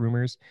anti-vax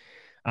rumors.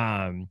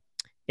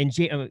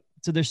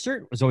 So there's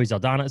certain Zoe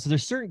Saldana. So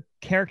there's certain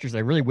characters that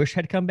I really wish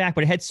had come back,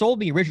 but it had sold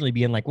me originally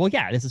being like, well,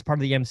 yeah, this is part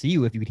of the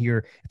MCU.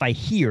 If I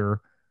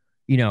hear,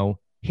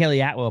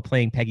 Haley Atwell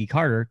playing Peggy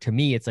Carter, to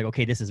me, it's like,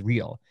 okay, this is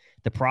real.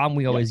 The problem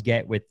we always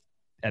get with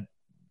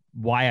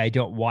why I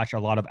don't watch a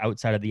lot of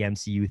outside of the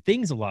MCU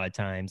things a lot of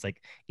times,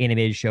 like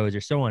animated shows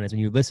or so on, is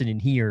when you listen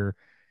and hear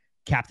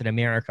Captain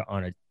America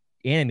on an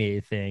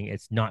animated thing,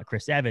 it's not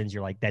Chris Evans.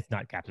 You're like, that's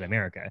not Captain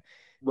America.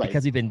 Right.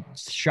 Because we've been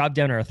shoved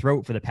down our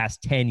throat for the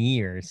past 10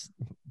 years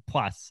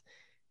plus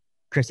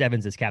Chris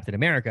Evans is Captain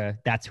America.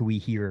 That's who we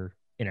hear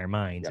in our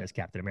minds as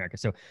Captain America.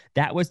 So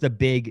that was the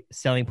big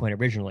selling point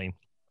originally.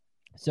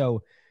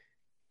 So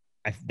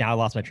I've now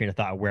lost my train of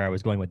thought where I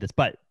was going with this,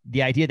 but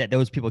the idea that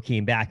those people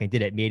came back and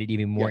did it made it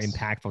even more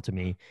impactful to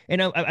me.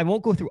 And I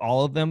won't go through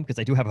all of them because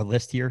I do have a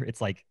list here. It's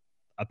like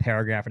a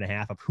paragraph and a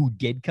half of who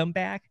did come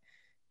back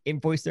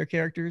and voice their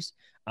characters.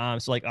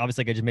 So like,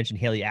 obviously, like I just mentioned,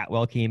 Haley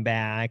Atwell came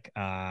back.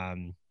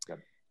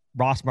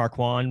 Ross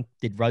Marquand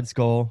did Red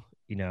Skull.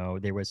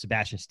 There was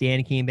Sebastian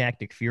Stan came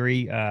back, Nick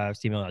Fury,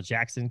 Samuel L.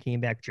 Jackson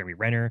came back, Jeremy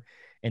Renner,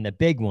 and the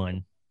big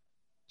one,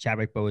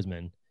 Chadwick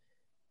Boseman,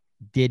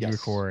 did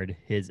record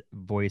his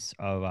voice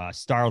of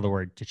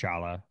Star-Lord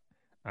T'Challa.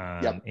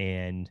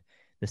 And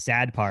the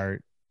sad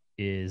part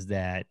is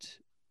that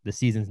the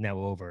season's now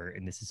over,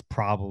 and this is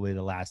probably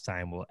the last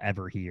time we'll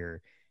ever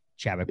hear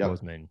Chadwick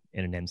Boseman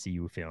in an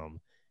MCU film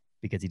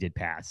because he did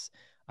pass.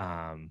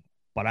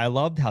 But I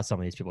loved how some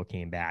of these people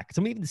came back.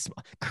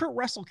 Kurt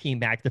Russell came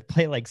back to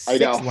play like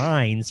 6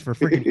 lines for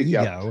freaking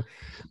Ego.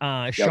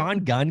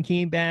 Sean Gunn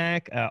came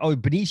back.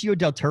 Benicio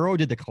del Toro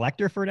did the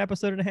Collector for an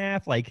episode and a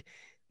half. Like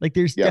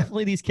there's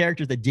definitely these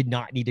characters that did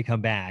not need to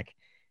come back.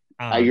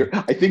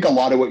 I think a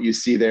lot of what you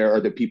see there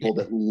are the people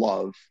that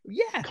love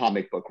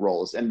comic book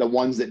roles, and the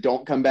ones that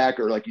don't come back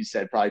are, like you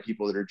said, probably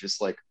people that are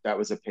just like, that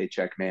was a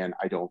paycheck, man.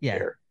 I don't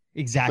care.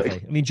 Exactly.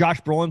 Like, I mean,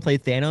 Josh Brolin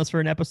played Thanos for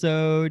an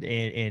episode,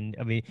 and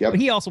I mean, but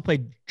he also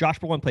Josh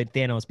Brolin played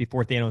Thanos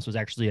before Thanos was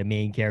actually a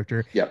main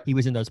character. He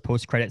was in those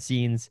post-credit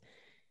scenes.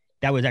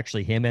 That was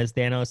actually him as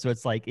Thanos. So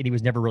it's like, and he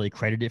was never really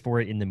credited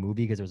for it in the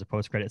movie because it was a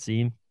post-credit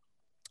scene.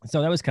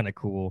 So that was kind of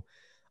cool.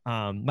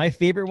 My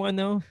favorite one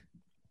though,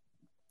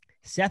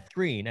 Seth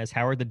Green as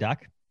Howard the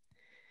Duck,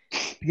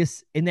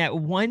 because in that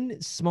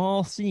one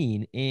small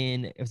scene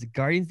it was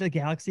Guardians of the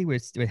Galaxy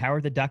with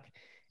Howard the Duck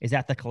is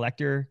at the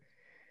Collector.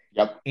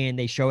 And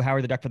they show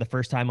Howard the Duck for the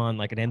first time on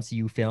like an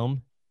MCU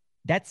film.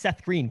 That's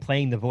Seth Green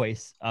playing the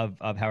voice of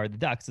Howard the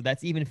Duck. So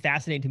that's even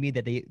fascinating to me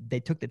that they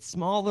took that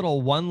small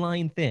little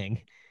one-line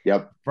thing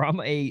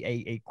from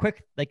a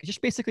quick, like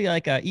just basically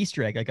like a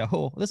Easter egg, like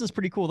this is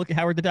pretty cool. Look at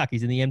Howard the Duck.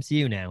 He's in the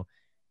MCU now.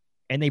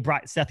 And they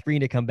brought Seth Green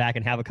to come back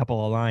and have a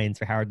couple of lines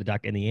for Howard the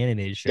Duck in the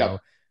animated show.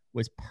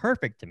 Was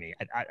perfect to me.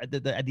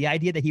 The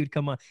idea that he would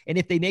come on, and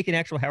if they make an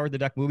actual Howard the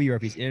Duck movie, or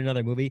if he's in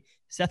another movie,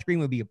 Seth Green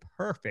would be a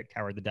perfect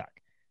Howard the Duck.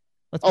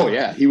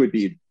 He would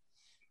be.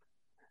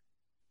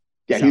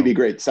 He'd be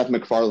great. Seth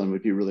MacFarlane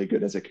would be really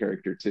good as a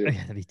character too.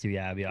 That'd be too.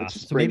 That'd be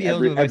awesome. So maybe he'll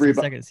do it the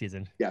second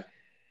season.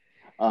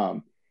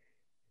 But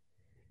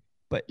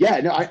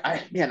yeah, no,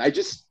 I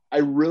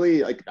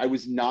really like. I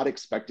was not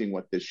expecting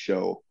what this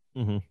show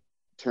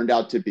turned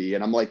out to be,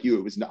 and I'm like you,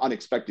 it was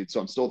unexpected. So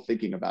I'm still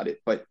thinking about it.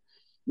 But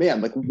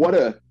man, like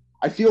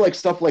I feel like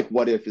stuff like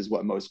What If is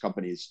what most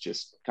companies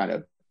just kind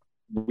of,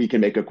 we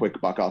can make a quick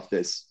buck off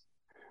this.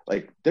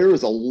 Like there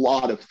was a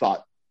lot of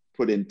thought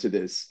put into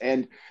this,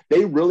 and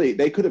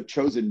they could have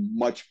chosen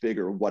much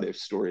bigger What If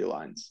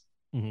storylines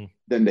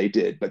than they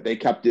did, but they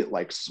kept it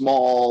like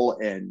small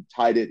and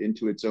tied it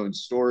into its own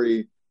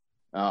story.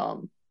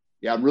 I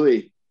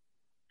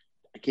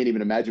can't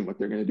even imagine what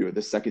they're going to do with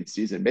the second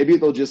season. Maybe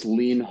they'll just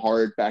lean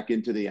hard back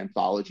into the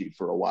anthology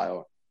for a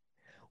while.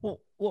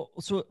 Well,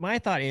 so my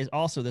thought is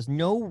also there's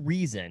no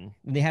reason,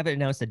 and they haven't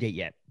announced a date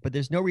yet, but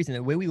there's no reason.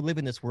 The way we live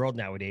in this world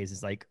nowadays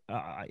is like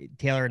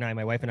Taylor and I,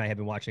 my wife and I, have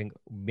been watching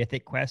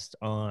Mythic Quest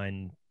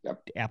on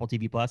Apple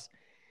TV Plus,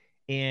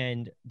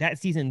 and that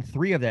season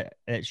 3 of that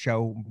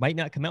show might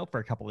not come out for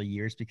a couple of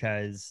years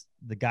because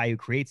the guy who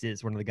creates it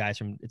is one of the guys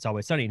from It's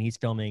Always Sunny, and he's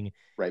filming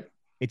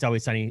It's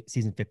Always Sunny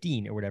season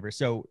 15 or whatever.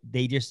 So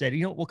they just said,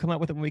 we'll come out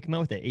with it when we come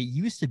out with it. It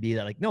used to be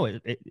that like, no,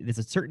 there's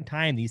a certain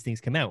time these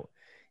things come out.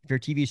 If your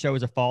TV show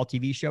is a fall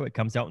TV show, it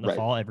comes out in the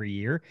fall every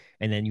year.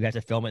 And then you have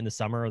to film it in the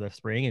summer or the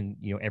spring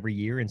and, every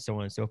year and so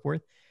on and so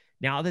forth.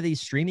 Now that these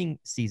streaming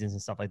seasons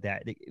and stuff like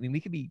that,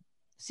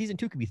 season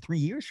 2 could be 3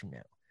 years from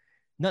now.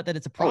 Not that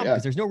it's a problem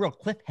because there's no real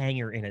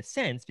cliffhanger in a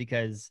sense,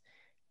 because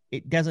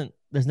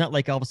there's not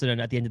like all of a sudden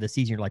at the end of the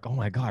season, you're like, oh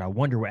my God, I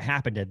wonder what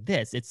happened to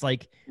this. It's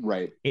like,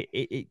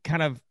 it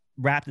kind of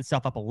wrapped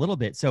itself up a little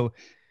bit. So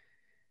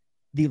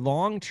the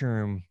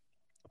long-term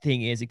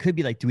thing is, it could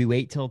be like, do we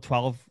wait till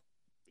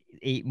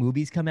 8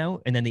 movies come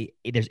out? And then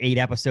there's 8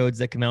 episodes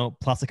that come out,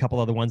 plus a couple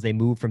other ones they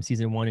move from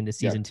season 1 into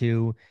season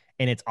 2.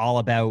 And it's all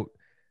about,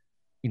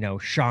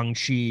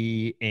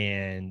 Shang-Chi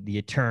and the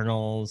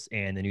Eternals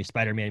and the new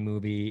Spider-Man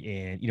movie.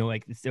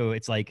 And, so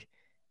it's like,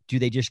 do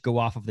they just go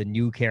off of the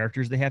new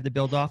characters they have to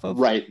build off of?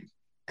 Right.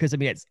 Because,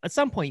 at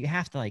some point you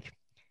have to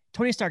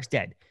Tony Stark's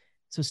dead.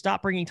 So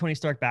stop bringing Tony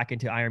Stark back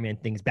into Iron Man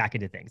things, back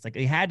into things. Like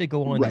they had to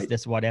go on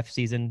this What If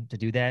season to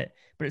do that.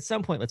 But at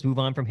some point, let's move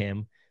on from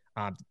him.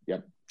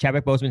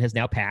 Chadwick Boseman has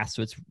now passed,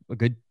 so it's a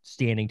good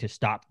standing to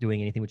stop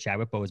doing anything with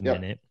Chadwick Boseman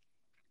in it.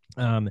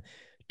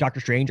 Doctor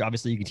Strange,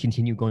 obviously, you can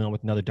continue going on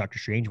with another Doctor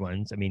Strange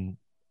ones.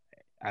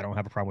 I don't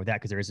have a problem with that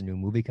because there is a new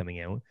movie coming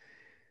out.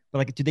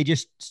 But do they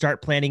just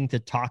start planning to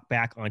talk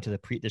back onto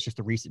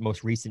the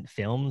most recent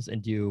films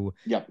and do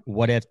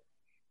what if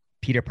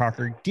Peter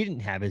Parker didn't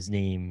have his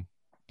name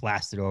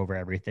blasted over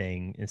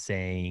everything and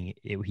saying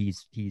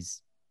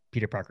he's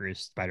Peter Parker is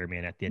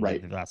Spider-Man at the end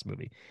of the last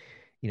movie?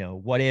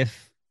 What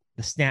if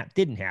the snap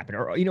didn't happen?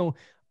 Or,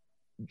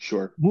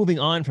 moving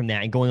on from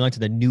that and going on to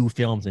the new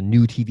films and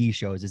new TV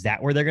shows, is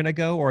that where they're going to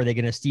go? Or are they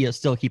going to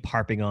still keep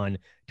harping on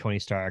Tony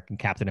Stark and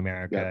Captain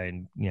America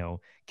and,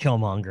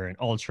 Killmonger and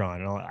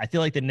Ultron and all? I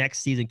feel like the next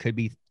season could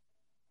be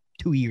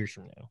 2 years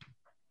from now.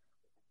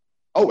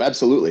 Oh,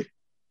 absolutely.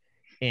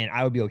 And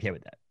I would be okay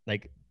with that.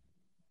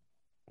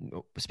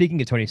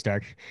 Speaking of Tony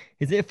Stark,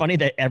 is it funny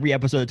that every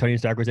episode of Tony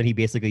Stark was that he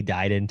basically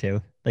died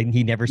into?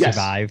 He never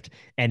survived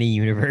any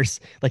universe.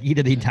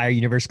 Either the entire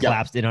universe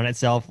collapsed in on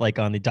itself, like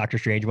on the Doctor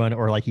Strange one,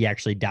 or he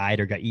actually died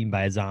or got eaten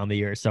by a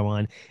zombie or so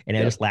on. And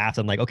I just laughed.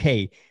 I'm like,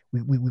 okay,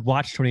 we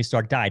watched Tony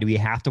Stark die. Do we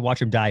have to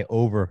watch him die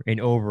over and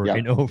over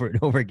and over and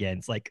over again?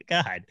 It's like,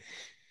 God.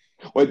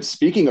 Well,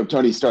 speaking of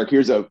Tony Stark,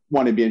 here's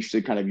one to be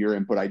interested, kind of your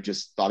input. I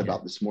just thought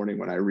about this morning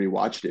when I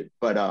rewatched it,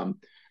 but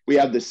we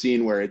have the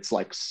scene where it's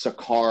like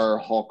Sakaar,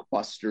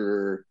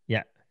 Hulkbuster,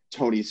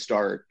 Tony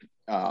Stark,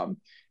 and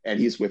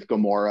he's with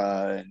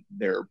Gamora, and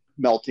they're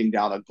melting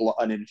down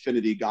an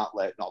infinity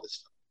gauntlet and all this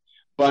stuff.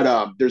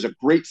 But there's a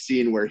great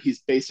scene where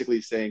he's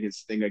basically saying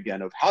his thing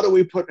again of, how do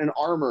we put an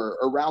armor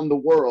around the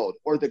world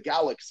or the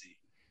galaxy?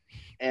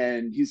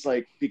 And he's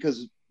like,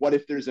 because what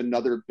if there's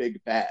another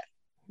big bad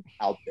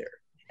out there?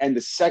 And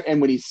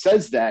when he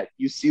says that,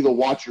 you see the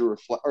Watcher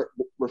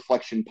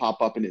reflection pop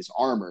up in his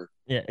armor.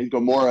 Yeah. And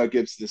Gamora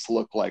gives this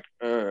look like,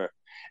 Ugh.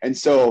 And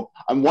so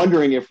I'm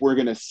wondering if we're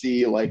going to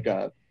see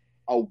a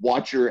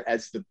Watcher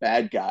as the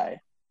bad guy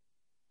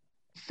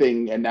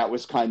thing. And that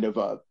was kind of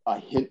a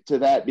hint to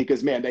that,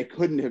 because, man, they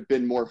couldn't have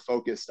been more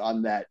focused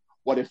on that.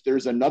 What if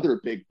there's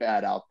another big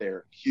bad out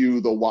there?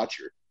 Cue the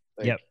Watcher.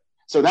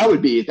 So that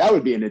would be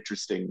an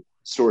interesting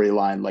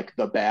storyline, like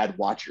the bad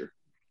Watcher.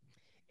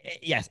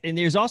 Yes, and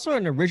there's also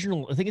an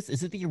original, I think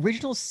is it the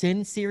original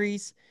Sin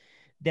series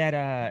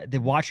that the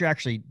Watcher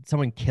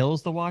someone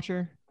kills the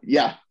Watcher?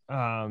 Yeah.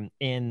 And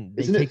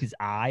they take his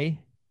eye.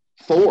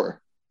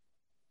 Thor.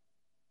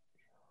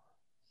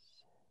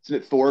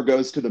 Isn't it Thor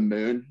goes to the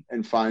moon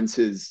and finds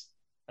his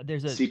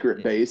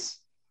secret base?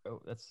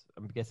 Oh,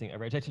 I'm guessing.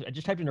 I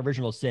just typed in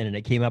original sin and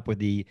it came up with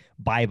the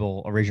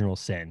Bible original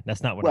sin.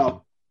 That's not what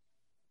I'm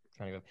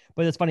trying to go.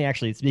 But it's funny,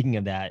 actually, speaking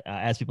of that,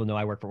 as people know,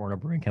 I work for Warner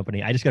Brewing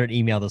Company. I just got an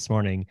email this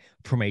morning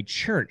from a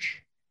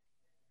church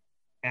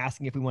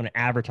asking if we want to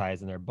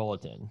advertise in their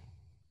bulletin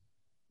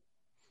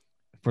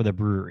for the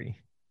brewery.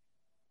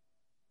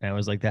 And I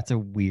was like, that's a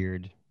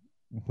weird.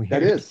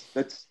 That is.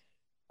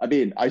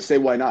 I say,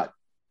 why not?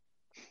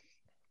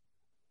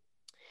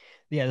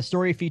 Yeah, the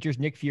story features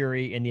Nick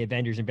Fury and the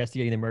Avengers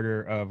investigating the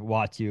murder of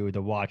Uatu,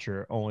 the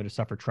Watcher, only to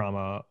suffer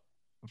trauma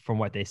from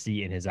what they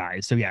see in his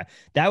eyes. So yeah,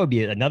 that would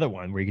be another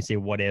one where you can say,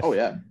 what if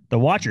the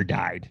Watcher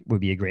died, would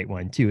be a great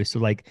one too.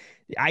 So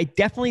I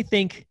definitely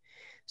think,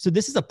 so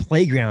this is a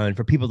playground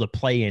for people to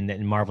play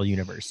in Marvel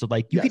Universe. So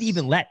you could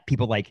even let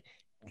people like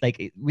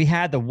we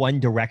had the one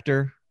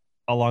director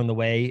along the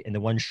way and the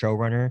one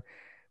showrunner.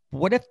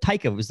 What if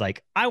Taika was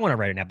like, I want to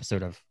write an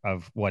episode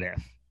of What If?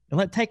 And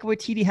let Taika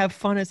Waititi have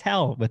fun as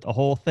hell with the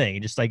whole thing.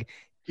 Just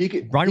he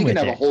can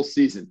have a whole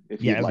season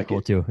if he'd like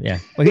cool too. Yeah.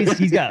 But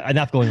he's got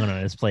enough going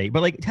on his plate.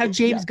 But have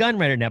James Gunn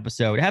write an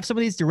episode. Have some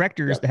of these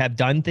directors that have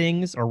done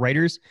things or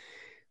writers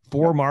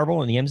for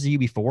Marvel and the MCU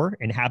before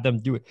and have them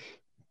do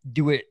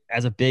it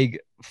as a big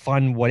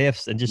fun what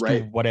ifs and just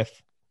do what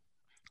if.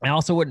 I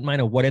also wouldn't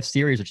mind a what if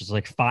series, which is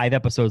 5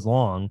 episodes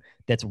long.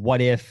 That's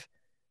what if,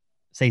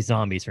 say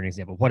zombies for an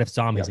example. What if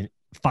zombies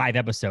 5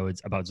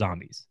 episodes about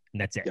zombies,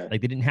 and that's it. Yeah.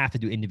 Like they didn't have to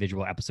do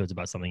individual episodes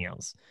about something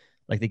else.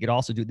 Like they could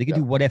also do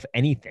do what if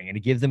anything, and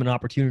it gives them an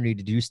opportunity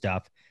to do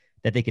stuff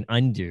that they can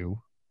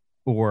undo,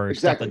 or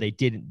stuff that they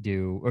didn't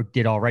do or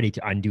did already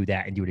to undo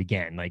that and do it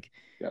again. Like,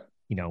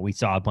 you know, we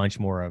saw a bunch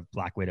more of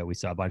Black Widow, we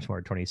saw a bunch more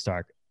of Tony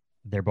Stark.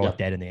 They're both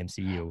dead in the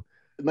MCU.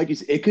 Like you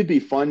said, it could be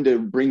fun to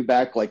bring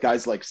back like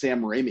guys like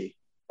Sam Raimi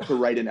to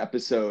write an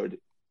episode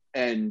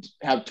and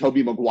have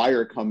Tobey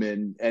Maguire come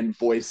in and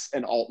voice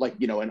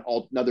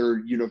another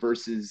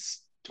universe's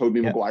Tobey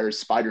Maguire's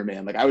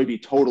Spider-Man. Like I would be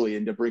totally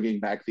into bringing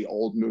back the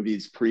old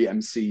movies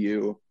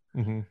pre-MCU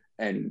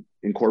and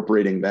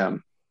incorporating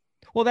them.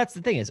 Well, that's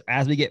the thing is,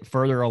 as we get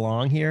further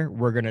along here,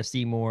 we're going to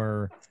see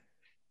more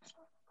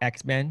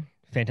X-Men,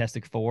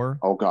 Fantastic Four.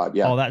 Oh God.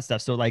 Yeah. All that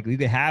stuff. So like we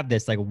could have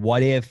this, like,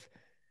 what if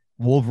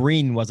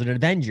Wolverine was an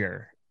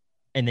Avenger,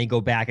 and they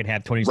go back and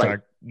have Tony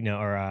Stark, you know,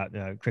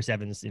 or Chris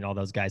Evans, you know, all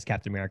those guys,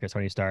 Captain America,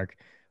 Tony Stark,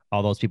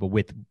 all those people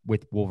with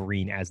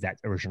Wolverine as that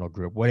original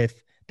group. What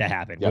if that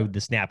happened? What would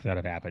the snap not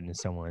have happened, and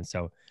so on?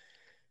 So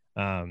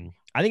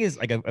I think it's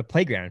like a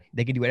playground.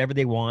 They can do whatever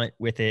they want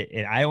with it,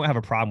 and I don't have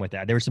a problem with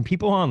that. There were some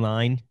people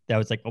online that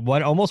was like,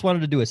 what almost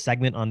wanted to do a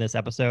segment on this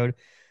episode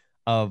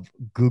of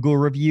Google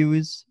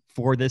reviews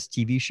for this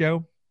TV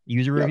show,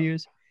 user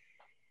reviews.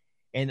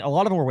 And a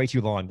lot of them were way too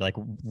long, like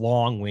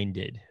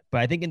long-winded. But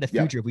I think in the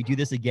future, if we do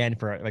this again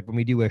for like when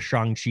we do a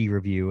Shang-Chi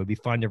review, it'd be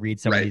fun to read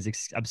some of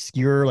these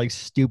obscure, like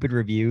stupid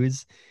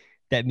reviews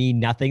that mean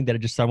nothing, that are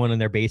just someone in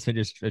their basement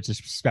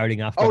just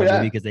spouting off about a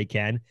movie because they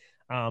can.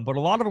 But a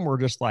lot of them were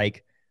just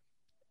like,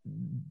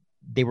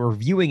 they were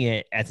viewing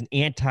it as an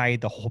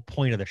the whole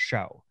point of the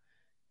show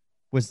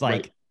was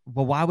like,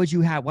 well, why would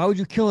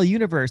you kill a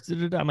universe?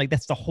 I'm like,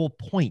 that's the whole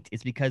point.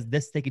 It's because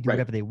they can do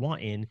whatever they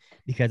want in,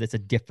 because it's a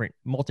different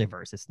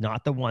multiverse. It's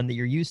not the one that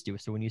you're used to.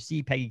 So when you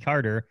see Peggy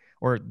Carter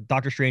or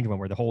Doctor Strange one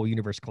where the whole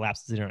universe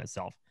collapses in on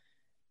itself,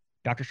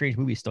 Doctor Strange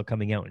movie is still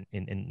coming out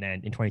in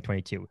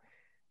 2022.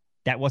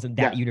 That wasn't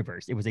that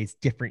universe. It was a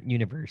different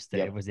universe that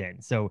it was in.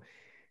 So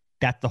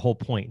that's the whole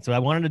point. So I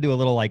wanted to do a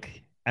little,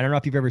 like, I don't know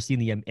if you've ever seen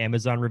the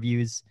Amazon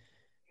reviews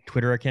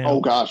Twitter account.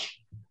 Oh gosh.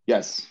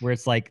 Yes. Where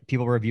it's like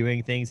people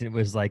reviewing things, and it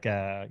was like,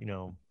 you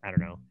know, I don't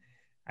know.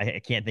 I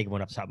can't think of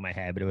one off the top of my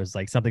head, but it was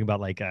like something about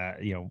like,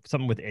 you know,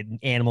 something with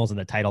animals in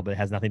the title, but it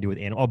has nothing to do with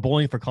animals. Oh,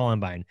 Bowling for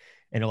Columbine.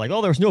 And they're like,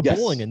 oh, there's no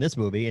bowling in this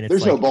movie. And it's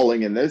there's no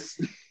bowling in this.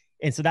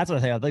 And so that's what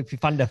I think. I'd like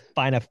to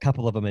find a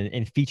couple of them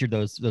and feature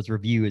those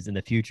reviews in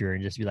the future,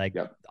 and just be like,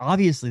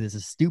 obviously this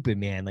is stupid,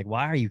 man. Like,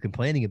 why are you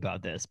complaining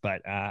about this?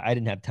 But I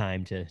didn't have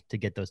time to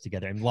get those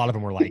together. And a lot of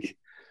them were like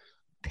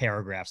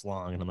paragraphs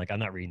long, and I'm like, I'm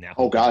not reading that.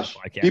 Oh gosh,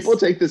 people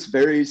take this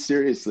very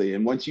seriously,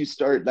 and once you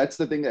start, that's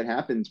the thing that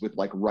happens with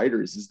like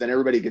writers, is then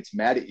everybody gets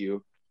mad at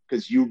you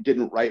because you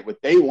didn't write what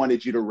they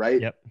wanted you to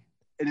write.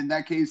 And in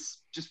that case,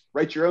 just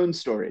write your own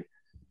story.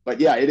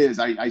 But yeah, it is.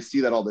 I see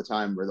that all the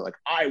time where they're like,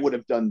 I would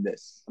have done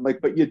this. I'm like,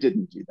 but you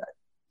didn't do that.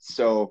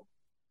 So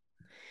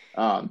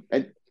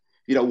and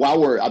you know, while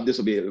we're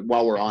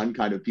on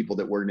kind of people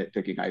that were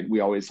nitpicking, we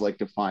always like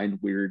to find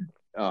weird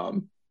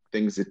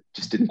things that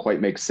just didn't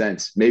quite make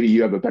sense. Maybe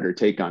you have a better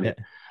take on it.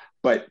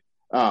 But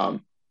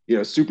you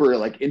know, super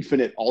like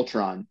Infinite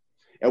Ultron,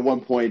 at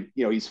one point,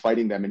 you know, he's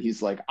fighting them and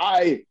he's like,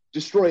 I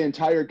destroy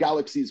entire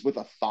galaxies with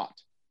a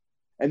thought.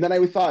 And then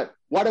I thought,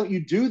 why don't you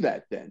do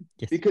that then?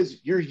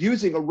 Because you're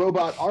using a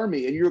robot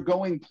army and you're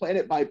going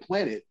planet by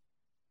planet,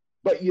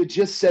 but you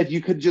just said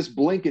you could just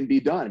blink and be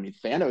done. I mean,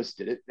 Thanos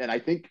did it. And I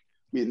think,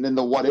 and then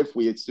the what if,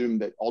 we assume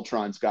that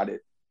Ultron's got it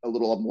a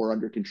little more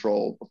under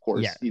control, of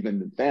course, even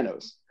than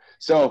Thanos.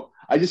 So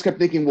I just kept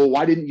thinking, well,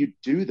 why didn't you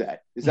do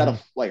that? Is that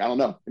I don't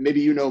know.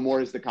 Maybe you know more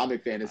as the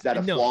comic fan. Is that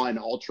a flaw in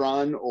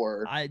Ultron,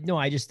 or? I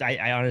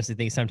honestly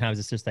think sometimes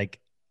it's just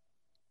like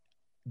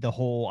the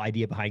whole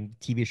idea behind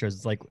TV shows.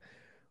 It's like,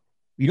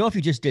 you know, if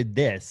you just did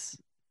this,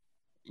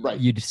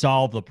 you'd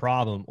solve the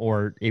problem.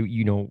 Or,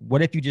 you know,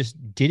 what if you just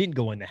didn't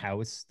go in the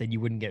house, then you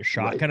wouldn't get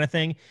shot, kind of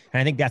thing.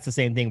 And I think that's the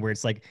same thing where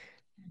it's like,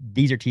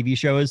 these are TV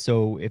shows.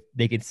 So if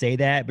they could say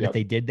that, but if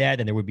they did that,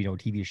 then there would be no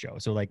TV show.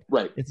 So like,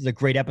 this is a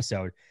great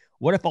episode.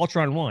 What if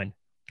Ultron won?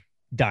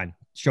 Done.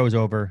 Show's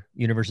over.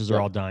 Universes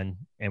are all done,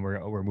 and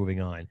we're moving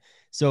on.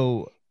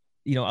 So,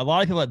 you know, a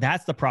lot of people,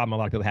 that's the problem a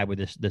lot of people had with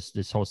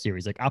this whole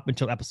series. Like up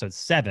until episode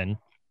 7,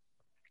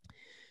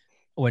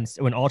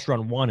 when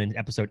Ultron won in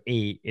episode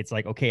 8, it's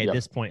like, okay, at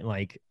this point,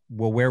 like,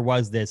 well, where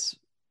was this?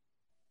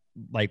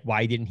 Like,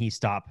 why didn't he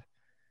stop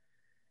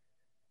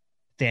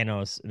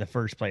Thanos in the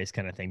first place,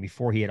 kind of thing,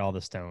 before he had all the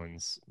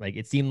stones? Like,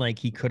 it seemed like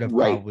he could have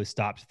probably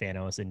stopped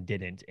Thanos and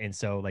didn't. And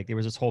so like there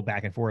was this whole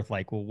back and forth,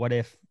 like, well, what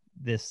if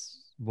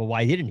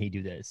why didn't he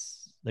do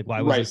this? Like,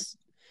 why was this?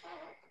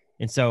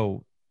 And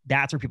so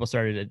that's where people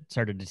started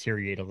to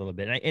deteriorate a little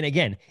bit. And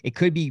again, it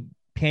could be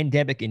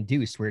pandemic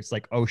induced, where it's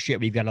like, oh shit,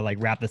 we've got to like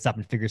wrap this up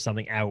and figure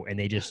something out, and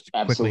they just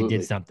quickly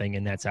did something,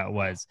 and that's how it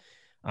was.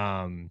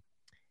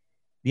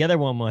 The other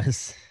one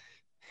was,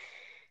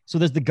 so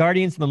there's the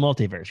Guardians of the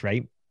Multiverse,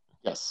 right?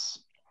 Yes.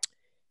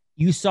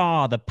 You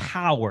saw the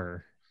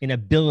power and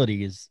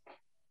abilities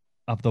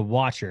of the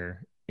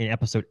Watcher in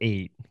episode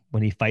 8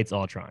 when he fights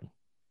Ultron.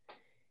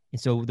 And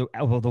so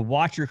the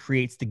Watcher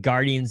creates the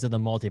Guardians of the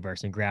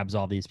Multiverse and grabs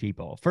all these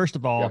people. First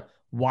of all,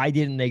 why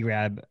didn't they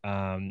grab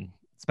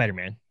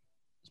Spider-Man?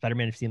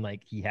 Spider-Man seemed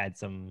like he had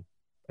some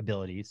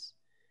abilities.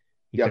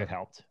 He could have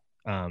helped.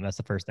 That's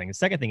the first thing. The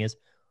second thing is,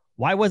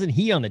 why wasn't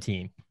he on the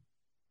team?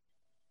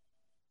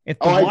 If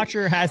the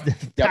Watcher has the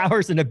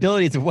powers and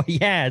abilities of what he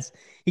has,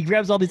 he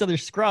grabs all these other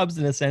scrubs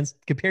in a sense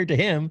compared to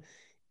him,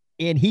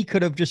 and he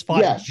could have just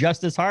fought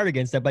just as hard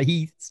against them. But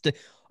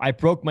I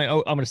broke my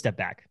oath. I'm going to step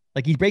back.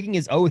 Like, he's breaking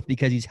his oath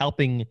because he's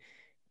helping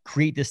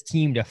create this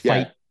team to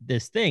fight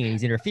this thing, and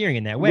he's interfering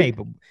in that way.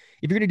 But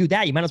if you're going to do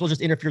that, you might as well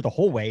just interfere the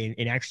whole way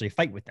and actually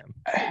fight with them.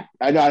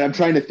 I know. I'm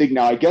trying to think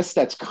now. I guess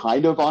that's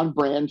kind of on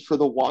brand for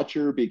the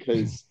Watcher,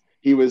 because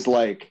he was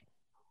like,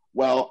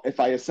 well, if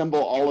I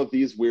assemble all of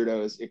these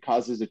weirdos, it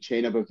causes a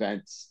chain of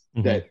events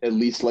that at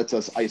least lets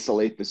us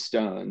isolate the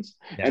stones.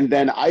 Yeah. And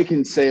then I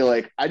can say,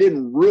 like, I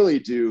didn't really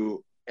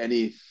do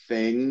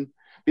anything,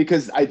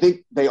 because I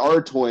think they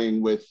are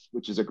toying with,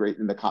 which is a great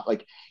in the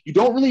like, you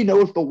don't really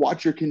know if the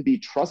Watcher can be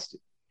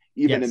trusted,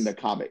 even in the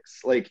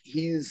comics. Like,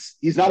 he's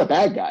not a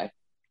bad guy,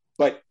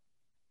 but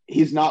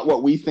he's not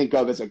what we think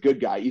of as a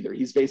good guy either.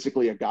 He's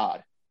basically a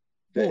god.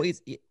 Well,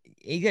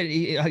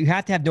 you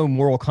have to have no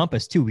moral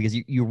compass too, because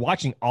you're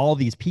watching all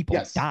these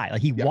people die.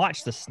 Like, he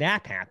watched the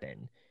snap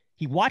happen.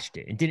 He watched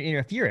it and didn't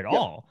interfere at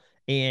all.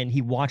 And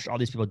he watched all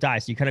these people die.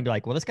 So you kind of be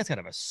like, well, this guy's kind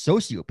of a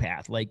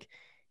sociopath. Like,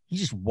 he's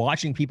just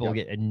watching people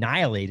get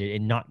annihilated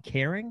and not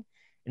caring.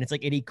 And it's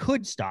like, and he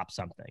could stop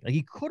something. Like,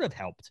 he could have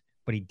helped,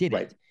 but he didn't.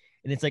 Right.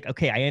 And it's like,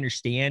 okay, I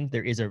understand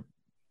there is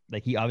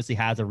like, he obviously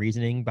has a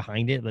reasoning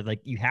behind it, but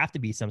like, you have to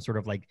be some sort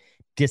of like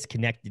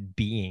disconnected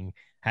being,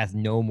 has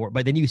no more,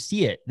 but then you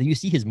see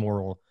his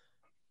moral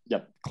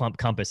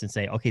compass and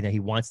say, okay, now he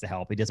wants to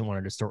help. He doesn't want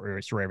to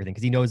destroy everything,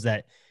 because he knows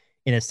that,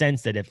 in a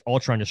sense, that if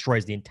Ultron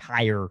destroys the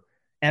entire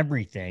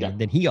everything,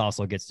 then he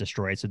also gets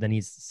destroyed. So then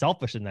he's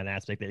selfish in that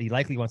aspect, that he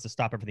likely wants to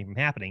stop everything from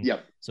happening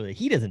so that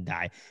he doesn't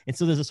die. And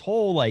so there's this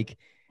whole, like,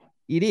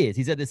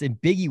 he's at this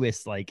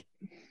ambiguous, like,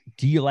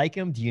 do you like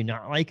him? Do you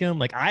not like him?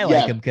 Like, I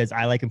like him because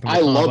I like him from the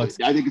comic books.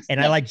 I think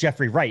I like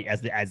Jeffrey Wright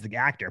as the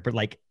actor, but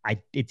like,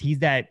 he's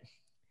the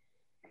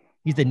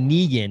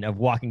Negan of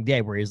Walking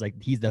Dead, where he's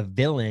the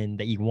villain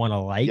that you want to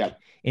like. Yeah.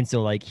 And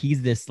so, like,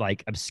 he's this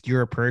like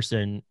obscure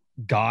person,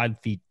 god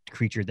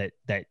creature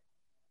that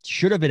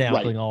should have been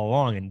helping all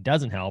along and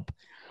doesn't help,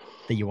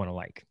 that you want to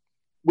like.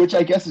 Which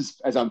I guess is,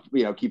 as I'm,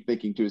 keep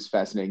thinking too, is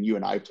fascinating. You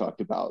and I have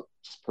talked about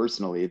just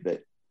personally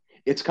that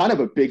it's kind of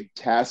a big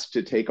task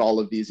to take all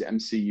of these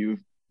MCU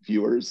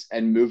viewers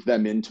and move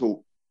them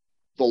into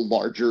the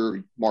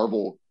larger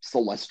Marvel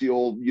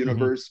celestial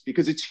universe,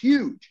 because it's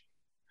huge.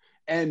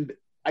 And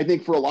I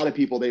think for a lot of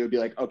people, they would be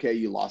like, okay,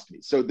 you lost me.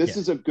 So this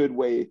is a good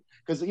way,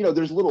 because,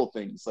 there's little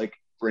things, like,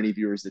 for any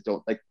viewers that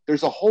don't, like,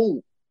 there's a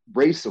whole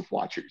race of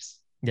Watchers.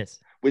 Yes.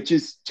 Which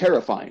is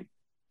terrifying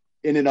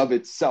in and of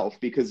itself,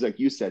 because, like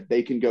you said,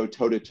 they can go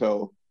toe to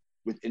toe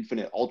with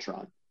Infinite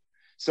Ultron.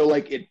 So,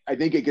 like, I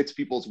think it gets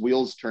people's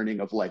wheels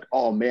turning of like,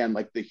 oh man,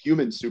 like, the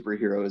human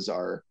superheroes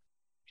are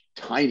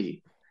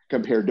tiny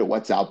compared to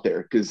what's out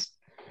there. Because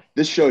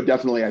this show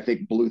definitely, I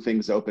think, blew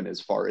things open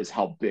as far as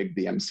how big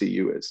the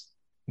MCU is.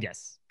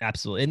 Yes,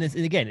 absolutely. And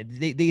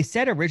again, they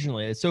said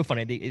originally, it's so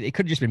funny, it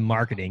could have just been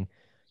marketing.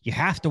 You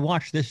have to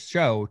watch this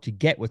show to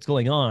get what's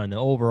going on in the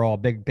overall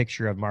big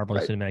picture of Marvel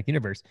Cinematic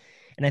Universe.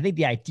 And I think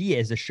the idea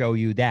is to show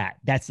you that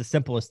that's the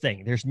simplest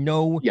thing. There's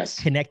no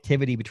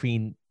connectivity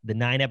between the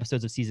 9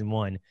 episodes of season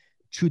 1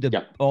 to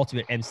the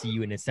ultimate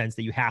MCU, in a sense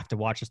that you have to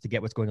watch this to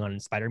get what's going on in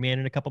Spider-Man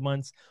in a couple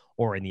months,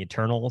 or in the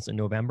Eternals in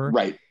November.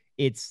 Right.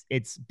 It's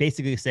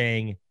basically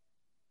saying,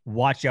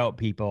 watch out,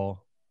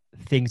 people,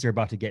 things are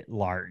about to get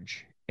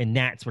large. And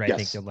that's what I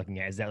think they're looking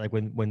at, is that, like,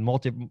 when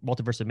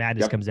Multiverse of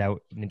Madness comes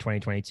out in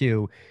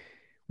 2022,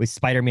 with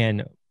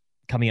Spider-Man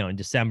coming out in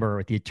December,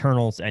 with the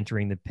Eternals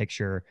entering the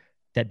picture,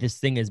 that this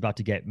thing is about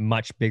to get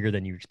much bigger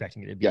than you're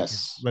expecting it to be.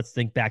 Yes. Let's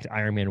think back to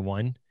Iron Man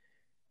 1.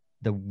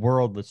 The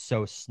world was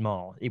so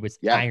small. It was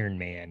Iron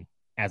Man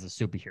as a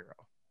superhero.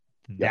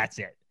 That's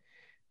it.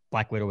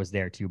 Black Widow was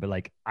there too, but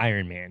like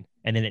Iron Man.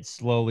 And then it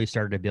slowly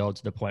started to build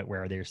to the point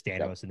where there's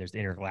Thanos and there's the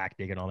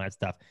Intergalactic and all that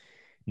stuff.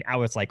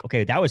 Now it's like,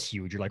 okay, that was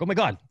huge. You're like, oh my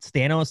God, it's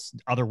Thanos,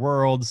 other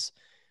worlds,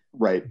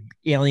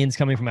 aliens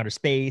coming from outer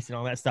space and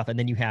all that stuff. And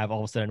then you have all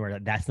of a sudden where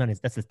that's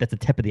the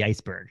tip of the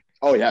iceberg.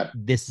 Oh yeah.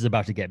 This is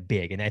about to get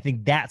big. And I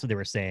think that's what they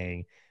were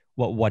saying.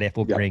 What if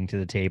will bring to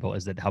the table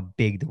is that how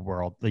big the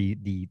world,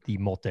 the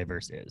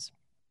multiverse is.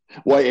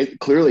 Well, it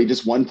clearly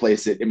just one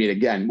place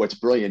again, what's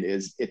brilliant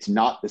is it's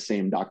not the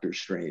same Doctor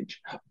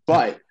Strange,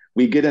 but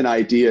we get an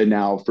idea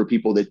now for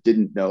people that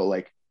didn't know,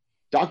 like,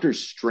 Doctor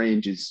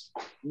Strange is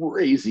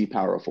crazy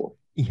powerful.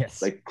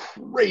 Yes. Like,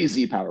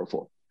 crazy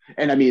powerful.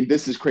 And I mean,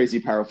 this is crazy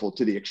powerful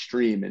to the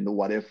extreme in the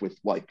What If with,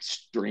 like,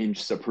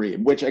 Strange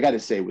Supreme, which I got to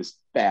say was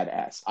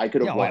badass. I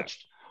could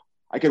watch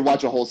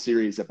a whole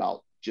series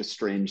about just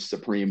Strange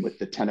Supreme with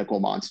the tentacle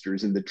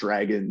monsters and the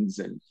dragons.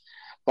 And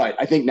But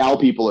I think now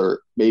people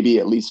are maybe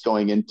at least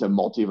going into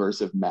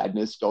Multiverse of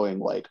Madness going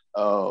like,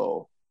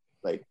 oh,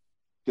 like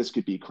this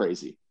could be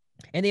crazy.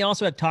 And they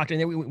also have talked,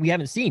 and we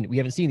haven't seen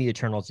the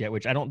Eternals yet,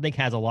 which I don't think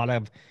has a lot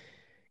of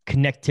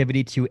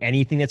connectivity to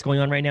anything that's going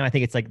on right now. I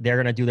think it's like they're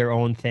gonna do their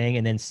own thing,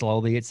 and then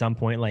slowly at some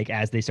point, like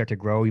as they start to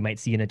grow, you might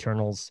see an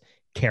Eternals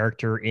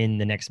character in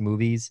the next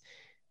movies.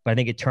 But I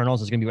think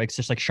Eternals is gonna be like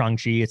just like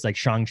Shang-Chi. It's like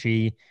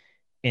Shang-Chi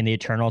and the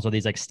Eternals are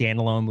these like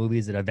standalone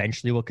movies that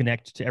eventually will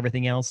connect to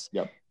everything else.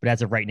 Yep. But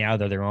as of right now,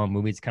 they're their own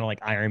movies. Kind of like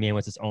Iron Man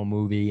was its own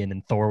movie, and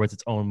then Thor was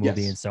its own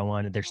movie, and so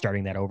on. And they're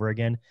starting that over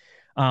again.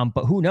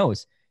 But who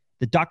knows?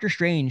 The Doctor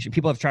Strange,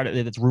 people have tried to,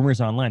 it's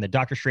rumors online, the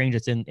Doctor Strange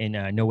that's in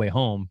No Way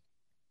Home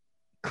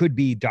could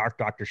be Dark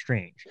Doctor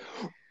Strange.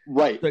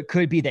 Right. So it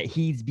could be that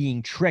he's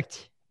being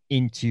tricked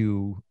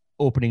into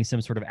opening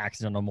some sort of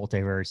accidental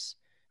multiverse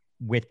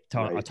with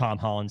Tom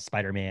Holland's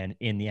Spider-Man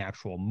in the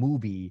actual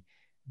movie,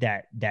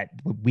 that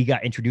we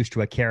got introduced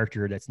to a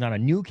character that's not a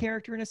new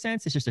character in a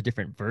sense. It's just a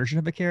different version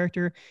of a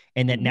character.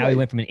 And that now he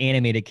went from an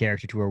animated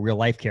character to a real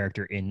life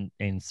character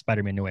in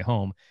Spider-Man No Way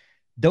Home.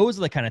 Those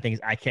are the kind of things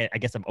I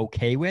guess I'm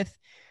okay with.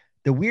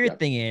 The weird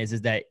thing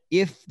is that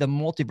if the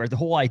multiverse, the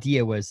whole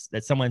idea was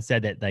that someone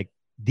said that like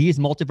these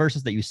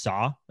multiverses that you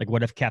saw, like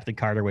what if Captain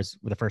Carter was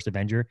the first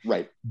Avenger?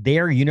 Right.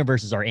 Their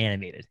universes are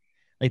animated.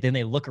 Like then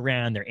they look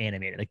around, they're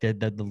animated. Like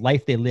the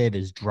life they live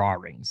is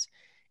drawings.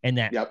 And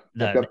that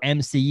the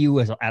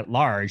MCU is at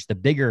large, the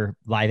bigger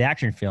live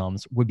action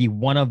films would be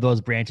one of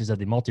those branches of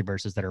the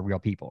multiverses that are real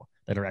people,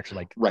 that are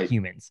actually like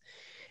humans.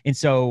 And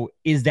so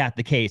is that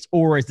the case?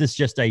 Or is this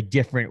just a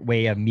different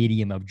way of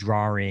medium of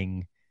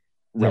drawing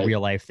the real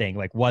life thing?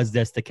 Like, was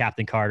this the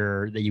Captain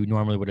Carter that you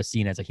normally would have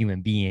seen as a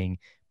human being,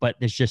 but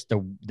it's just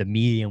the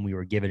medium we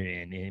were given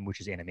it in which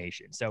is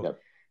animation. So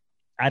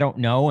I don't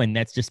know. And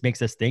that just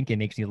makes us think. It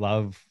makes me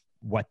love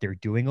what they're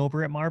doing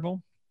over at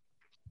Marvel.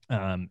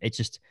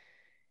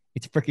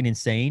 It's freaking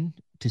insane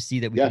to see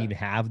that we can even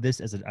have this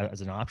as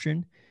an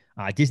option.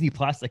 Disney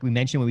Plus, like we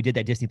mentioned when we did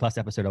that Disney Plus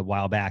episode a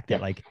while back, that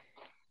like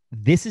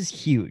this is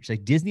huge.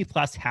 Like Disney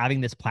Plus having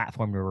this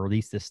platform to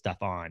release this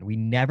stuff on, we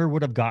never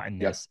would have gotten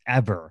this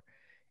ever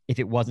if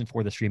it wasn't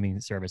for the streaming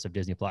service of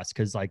Disney Plus.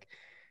 Because like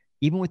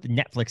even with the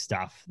Netflix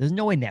stuff, there's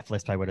no way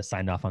Netflix probably would have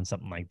signed off on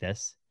something like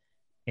this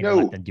and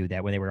let them do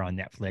that when they were on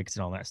Netflix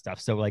and all that stuff.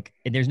 So like,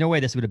 and there's no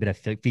way this would have been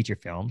a feature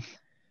film.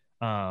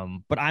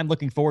 But I'm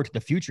looking forward to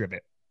the future of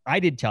it. I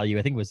did tell you,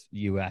 I think it was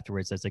you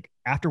afterwards, that's like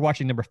after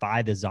watching number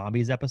 5, the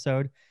zombies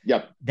episode,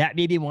 that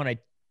made me want to,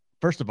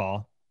 first of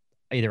all,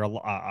 either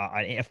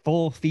a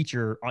full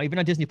feature, or even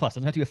on Disney Plus,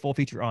 doesn't have to be a full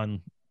feature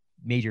on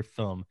major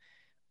film,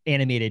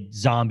 animated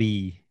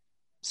zombie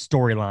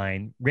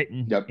storyline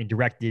written and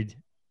directed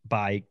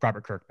by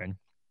Robert Kirkman,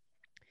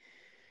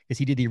 because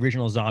he did the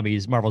original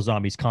Marvel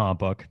Zombies comic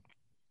book.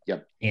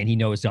 And he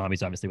knows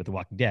zombies obviously with The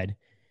Walking Dead.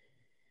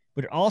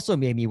 But it also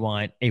made me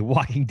want a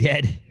Walking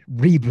Dead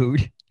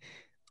reboot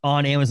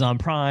on Amazon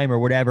Prime or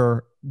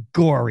whatever,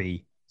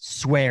 gory,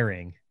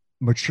 swearing,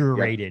 mature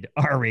rated,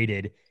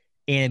 R-rated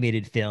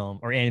animated film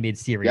or animated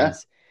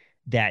series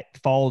that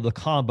follow the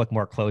comic book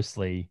more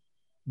closely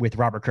with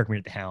Robert Kirkman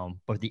at the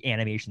helm, but the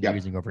animation they're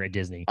using over at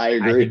Disney. I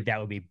agree. I think that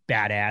would be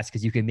badass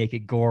because you can make it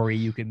gory.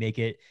 You can make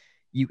it,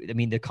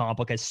 the comic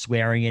book has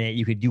swearing in it.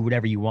 You could do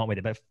whatever you want with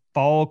it, but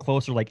follow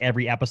closer. Like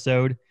every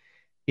episode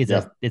is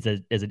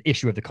an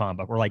issue of the comic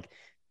book, or like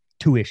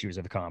 2 issues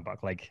of the comic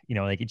book, like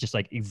it's just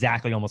like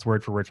exactly almost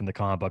word for word from the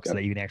comic book, so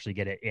that you can actually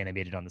get it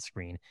animated on the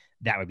screen.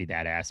 That would be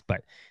badass.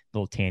 But a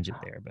little tangent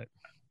there, but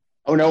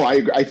oh no,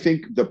 I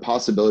think the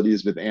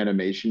possibilities with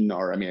animation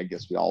are, I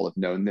guess we all have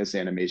known this,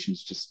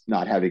 animation's just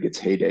not having its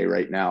heyday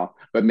right now,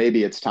 but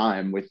maybe it's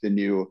time with the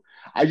new,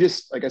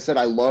 like I said,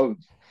 I love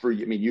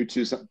you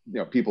two,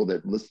 people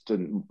that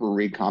listen or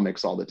read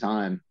comics all the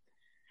time,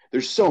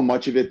 there's so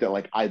much of it that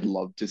like I'd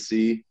love to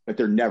see, but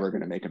they're never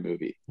going to make a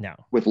movie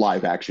with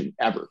live action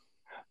ever.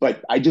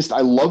 But I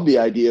love the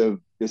idea of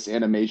this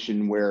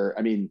animation where,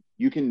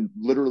 you can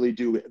literally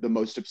do the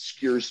most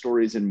obscure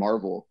stories in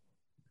Marvel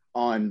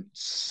on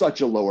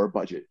such a lower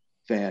budget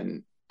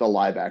than the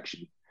live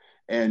action.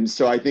 And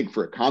so I think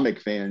for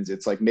comic fans,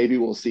 it's like maybe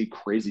we'll see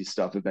crazy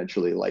stuff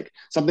eventually, like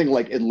something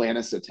like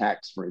Atlantis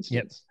Attacks, for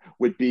instance,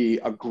 would be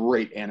a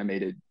great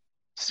animated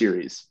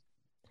series.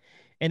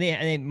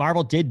 And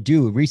Marvel did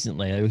do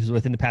recently, it was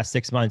within the past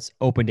 6 months,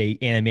 opened a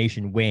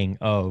animation wing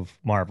of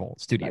Marvel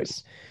Studios.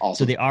 Nice. Awesome.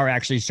 So they are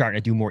actually starting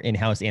to do more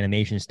in-house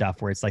animation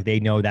stuff where it's like they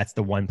know that's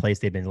the one place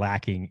they've been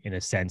lacking in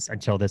a sense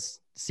until this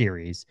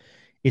series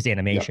is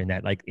animation.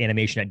 That like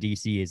animation at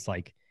DC is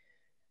like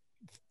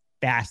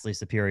vastly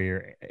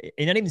superior.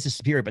 And not even just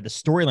superior, but the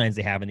storylines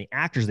they have and the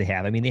actors they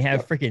have. They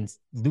have freaking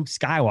Luke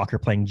Skywalker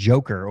playing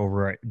Joker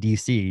over at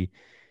DC.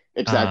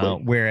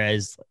 Exactly.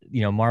 Whereas,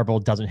 Marvel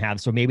doesn't have,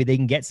 so maybe they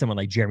can get someone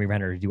like Jeremy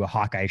Renner to do a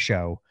Hawkeye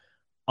show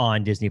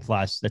on Disney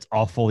Plus that's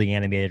all fully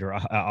animated, or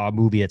a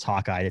movie that's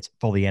Hawkeye that's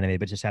fully animated,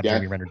 but just have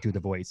Jeremy Renner do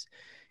the voice.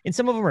 And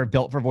some of them are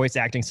built for voice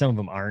acting. Some of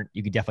them aren't.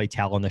 You could definitely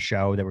tell on the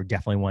show there were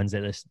definitely ones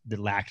that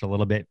lacked a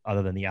little bit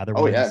other than the other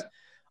ones.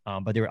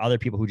 But there were other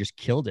people who just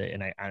killed it.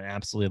 And I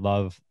absolutely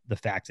love the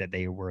fact that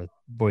they were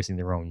voicing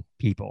their own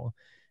people.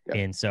 Yep.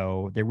 And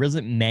so there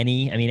wasn't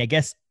many. I mean, I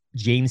guess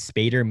James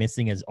Spader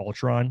missing as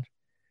Ultron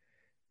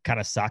kind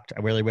of sucked.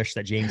 I really wish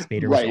that James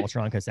Spader was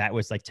Ultron, because that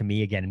was like, to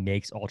me, again,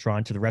 makes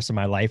Ultron. To the rest of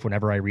my life,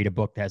 whenever I read a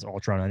book that has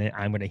Ultron on it,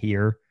 I'm going to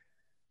hear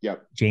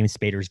James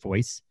Spader's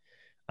voice.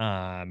 But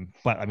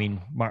I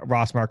mean,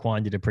 Ross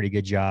Marquand did a pretty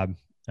good job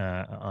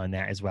on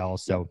that as well.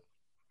 So,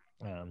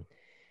 but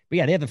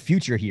yeah, they have a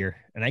future here,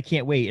 and I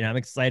can't wait. And I'm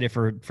excited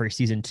for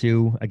season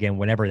 2 again,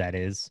 whenever that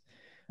is.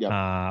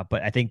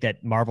 But I think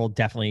that Marvel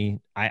definitely,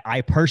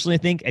 I personally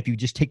think if you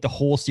just take the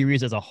whole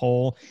series as a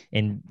whole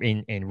and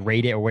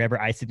rate it or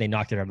whatever, I think they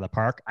knocked it out of the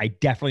park. I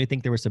definitely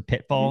think there were some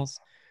pitfalls.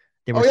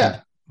 There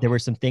were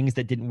some things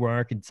that didn't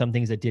work and some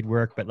things that did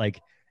work, but like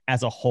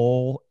as a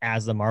whole,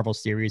 as the Marvel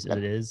series as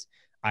it is,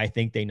 I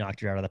think they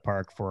knocked it out of the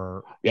park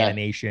for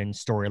animation,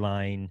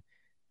 storyline,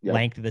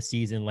 length of the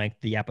season, length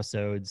of the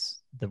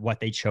episodes, what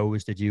they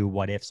chose to do,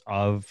 what ifs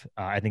of.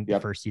 I think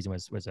the first season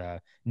was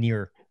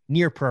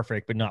near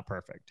perfect, but not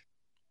perfect.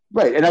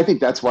 Right. And I think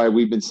that's why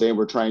we've been saying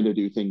we're trying to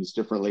do things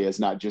differently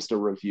as not just a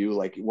review.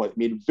 Like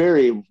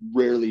very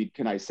rarely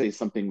can I say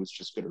something was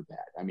just good or bad.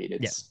 I mean,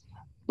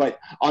 but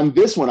on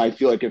this one, I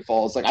feel like it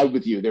falls, like I'm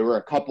with you. There were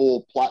a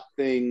couple plot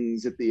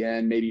things at the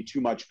end, maybe too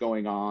much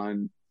going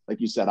on.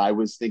 Like you said, I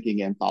was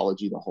thinking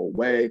anthology the whole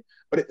way,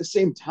 but at the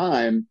same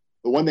time,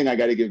 the one thing I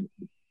got to give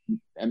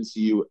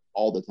MCU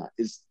all the time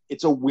is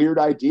it's a weird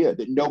idea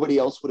that nobody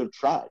else would have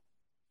tried.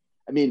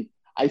 I mean,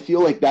 I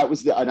feel like that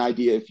was an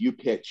idea if you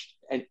pitched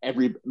and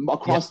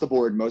across the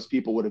board, most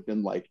people would have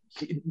been like,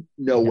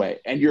 no way.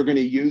 And you're going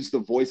to use the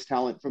voice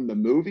talent from the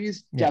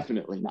movies?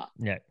 Definitely not.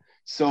 Yeah.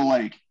 So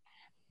like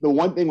the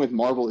one thing with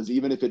Marvel is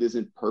even if it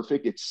isn't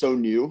perfect, it's so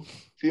new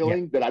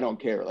feeling that I don't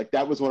care. Like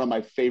that was one of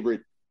my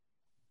favorite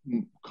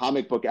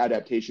comic book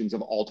adaptations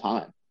of all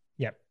time.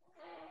 Yep.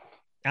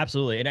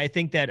 Absolutely. And I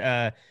think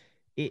that,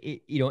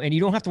 you know, and you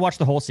don't have to watch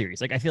the whole series.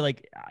 Like I feel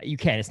like you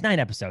can. It's 9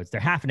 episodes. They're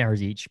half an hour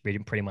each,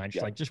 pretty much.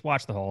 Like just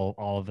watch all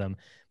of them.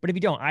 But if you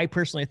don't, I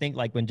personally think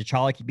like when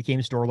T'Challa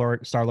became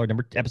Star-Lord,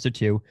 episode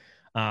 2,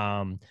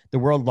 the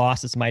world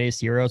lost its mightiest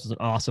heroes was an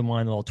awesome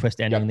one. A little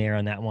twist ending there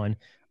on that one.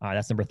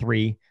 That's number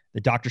 3. The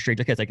Doctor Strange.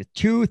 Okay, it's like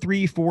 2,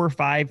 3, 4,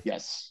 5,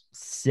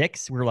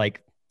 6. We're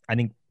like, I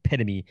think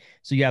epitome.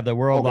 So you have the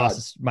world lost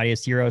its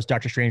mightiest heroes.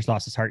 Doctor Strange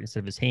lost his heart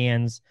instead of his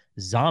hands.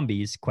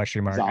 Zombies?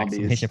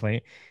 Exclamation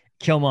point.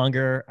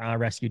 Killmonger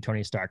rescued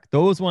Tony Stark.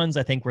 Those ones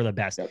I think were the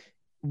best.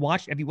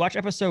 If you watch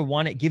episode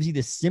 1, it gives you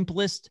the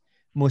simplest,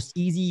 most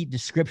easy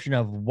description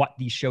of what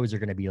these shows are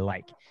going to be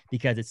like,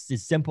 because it's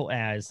as simple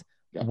as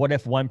what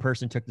if one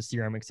person took the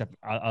serum except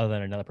other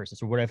than another person.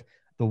 So what if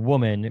the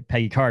woman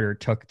Peggy Carter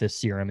took the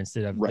serum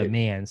instead of the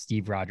man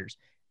Steve Rogers?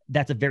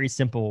 That's a very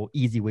simple,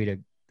 easy way to.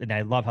 And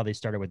I love how they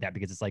started with that,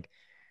 because it's like,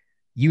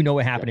 you know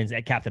what happened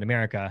at Captain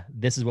America.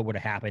 This is what would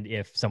have happened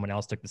if someone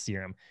else took the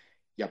serum.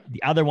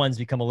 The other ones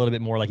become a little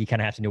bit more like you kind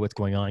of have to know what's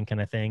going on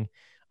kind of thing.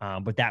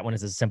 But that one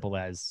is as simple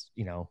as,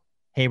 you know,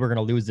 hey, we're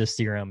going to lose this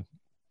serum.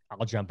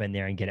 I'll jump in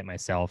there and get it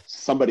myself.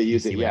 Somebody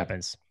use it. What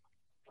happens.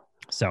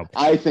 So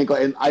I think,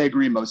 and I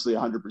agree mostly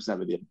 100%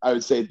 with you. I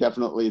would say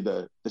definitely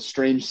the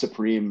Strange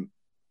Supreme.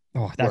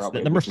 Oh, that's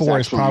the number 4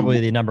 is probably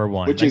the number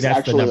 1. Which is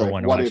actually the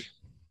number 1.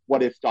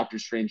 What if Doctor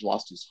Strange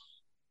lost his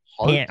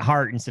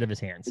heart instead of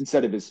his hands?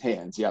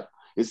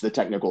 Is the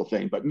technical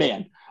thing. But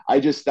man,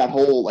 I just, that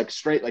whole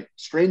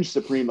Strange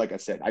Supreme, like I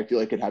said, I feel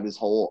like it could have his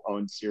whole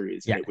own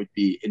series and it would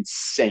be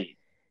insane.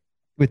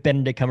 With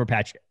Benedict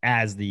Cumberbatch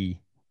as the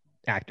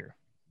actor.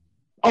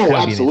 Oh,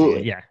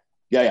 absolutely. Yeah.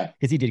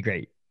 Because he did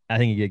great. I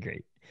think he did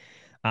great.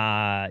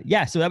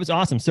 So that was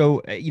awesome.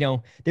 So, you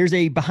know, there's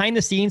a behind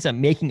the scenes, a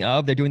making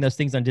of, they're doing those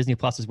things on Disney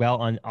Plus as well.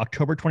 On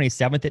October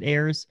 27th, it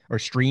airs, or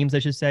streams, I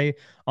should say,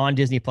 on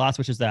Disney Plus,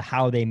 which is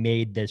how they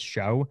made this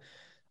show.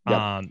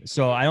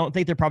 So I don't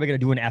think they're probably going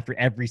to do one after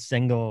every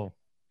single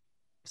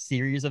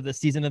series of the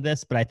season of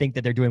this, but I think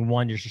that they're doing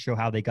one just to show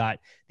how they got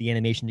the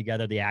animation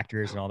together, the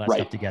actors and all that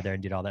stuff together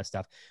and did all that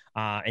stuff.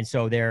 And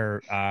so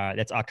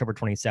that's October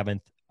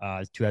 27th,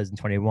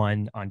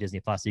 2021 on Disney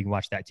Plus. So you can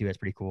watch that too. That's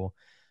pretty cool.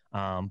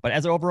 But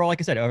as overall,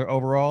 like I said,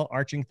 overall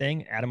arching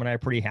thing, Adam and I are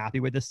pretty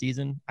happy with this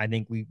season. I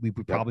think we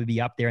would probably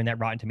be up there in that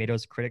Rotten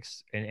Tomatoes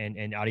critics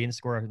and audience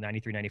score of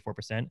 93,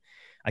 94%.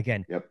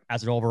 Again,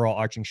 as an overall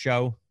arching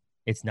show,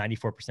 it's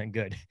 94%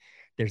 good.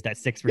 There's that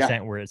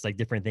 6% where it's like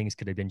different things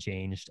could have been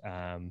changed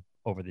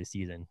over the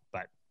season,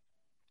 but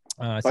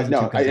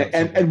no,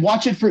 and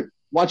watch it for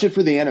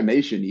the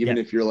animation, even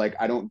if you're like,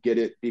 I don't get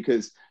it,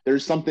 because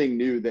there's something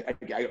new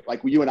that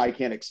like you and I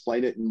can't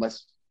explain it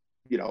unless,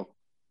 you know,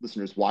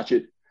 listeners watch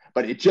it,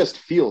 but it just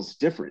feels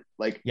different.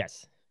 Like,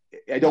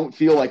 I don't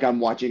feel like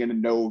I'm watching,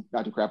 and no,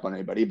 not to crap on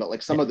anybody, but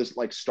like some of this,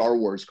 like Star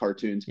Wars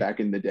cartoons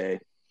back in the day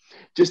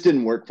just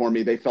didn't work for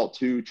me. They felt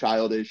too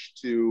childish,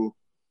 too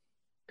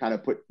kind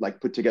of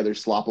put together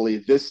sloppily.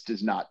 This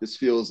does not. This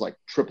feels like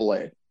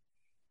AAA.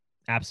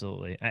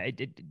 Absolutely.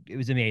 It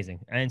was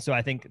amazing. And so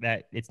I think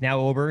that it's now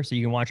over. So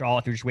you can watch all,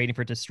 if you're just waiting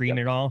for it to stream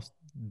it all,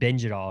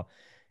 binge it all.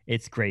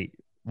 It's great.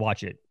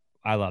 Watch it.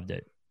 I loved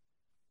it.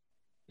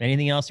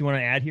 Anything else you want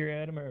to add here,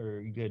 Adam, or are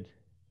you good?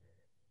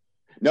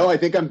 No, I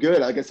think I'm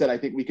good. Like I said, I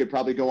think we could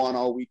probably go on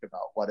all week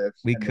about What If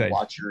We and could. The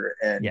Watcher.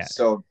 And Yeah.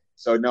 so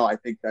no, I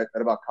think that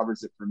about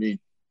covers it for me.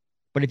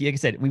 But if you, like I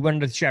said, we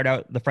wanted to shout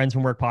out the Friends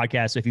from Work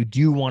podcast. So if you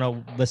do want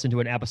to listen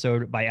to an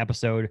episode by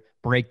episode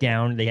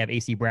breakdown, they have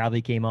AC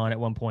Bradley came on at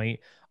one point.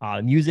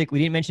 Music, we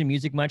didn't mention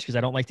music much because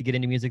I don't like to get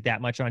into music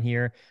that much on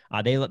here.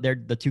 They're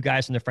the two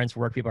guys from the Friends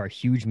from Work people are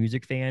huge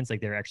music fans. Like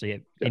they're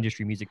actually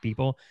industry music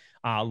people.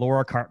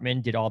 Laura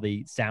Cartman did all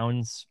the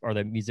sounds or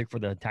the music for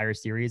the entire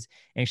series,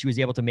 and she was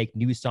able to make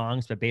new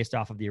songs, but based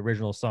off of the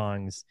original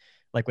songs.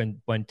 Like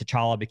when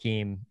T'Challa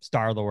became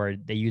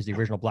Star-Lord, they used the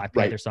original Black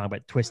Panther song,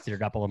 but twisted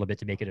it up a little bit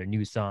to make it a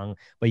new song.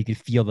 But you could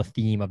feel the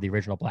theme of the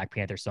original Black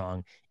Panther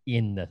song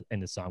in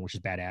the song, which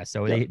is badass.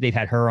 So they've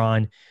had her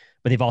on,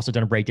 but they've also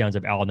done breakdowns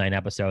of all 9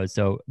 episodes.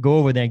 So go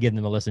over there and give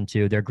them a listen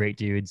to. They're great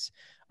dudes.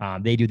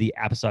 They do the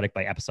episodic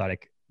by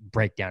episodic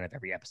breakdown of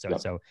every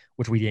episode. So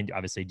which we didn't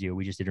obviously do.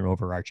 We just did an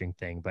overarching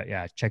thing. But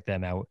yeah, check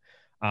them out.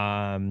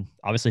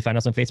 Obviously find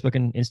us on Facebook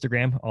and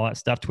Instagram, all that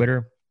stuff,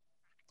 Twitter.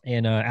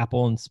 And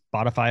Apple and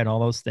Spotify and all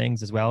those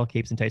things as well,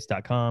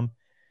 capesandtights.com.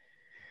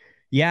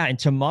 Yeah, and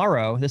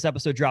tomorrow, this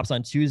episode drops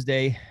on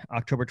Tuesday,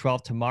 October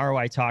 12th. Tomorrow,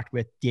 I talked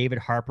with David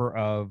Harper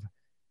of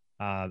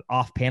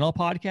Off Panel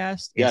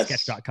Podcast and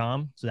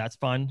Sketch.com. So that's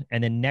fun.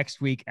 And then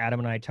next week, Adam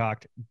and I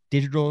talked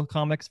digital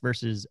comics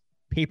versus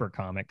paper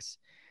comics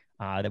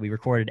that we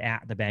recorded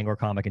at the Bangor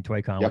Comic and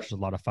Toy Con, which was a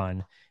lot of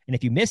fun. And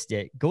if you missed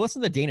it, go listen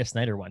to the Dana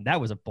Snyder one.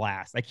 That was a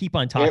blast. I keep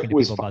on talking to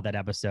people about that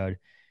episode.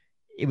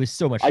 It was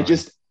so much fun.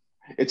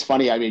 It's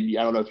funny. I mean,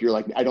 I don't know if you're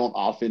like, I don't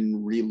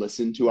often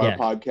re-listen to our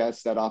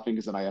podcasts that often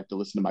because then I have to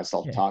listen to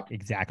myself talk.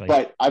 Exactly.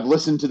 But I've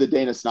listened to the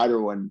Dana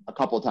Snyder one a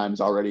couple of times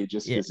already,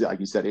 just because, like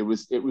you said, it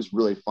was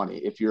really funny.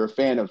 If you're a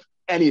fan of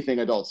anything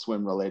Adult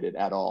Swim related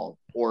at all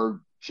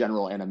or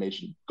general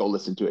animation, go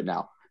listen to it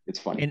now. It's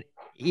funny. And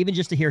even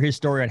just to hear his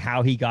story on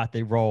how he got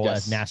the role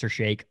as Master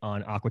Shake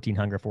on Aqua Teen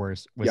Hunger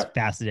Force was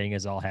fascinating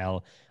as all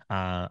hell.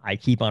 I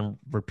keep on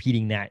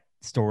repeating that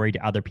story to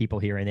other people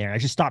here and there. I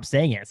just stopped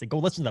saying it. It's like, go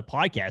listen to the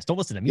podcast. Don't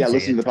listen to me. Yeah,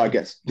 listen to the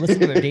podcast. Listen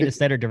to Dana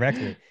Snyder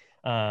directly.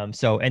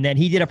 And then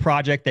he did a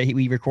project that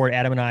we recorded.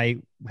 Adam and I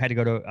had to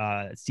go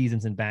to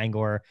Seasons in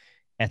Bangor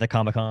at the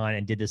Comic-Con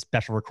and did this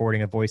special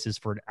recording of voices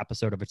for an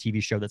episode of a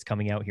TV show that's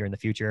coming out here in the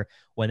future.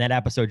 When that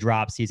episode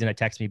drops, he's going to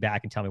text me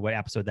back and tell me what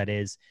episode that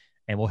is,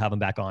 and we'll have him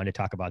back on to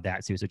talk about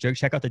that too. So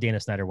check out the Dana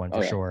Snyder one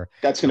for sure.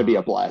 That's going to be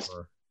a blast.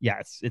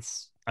 Yeah,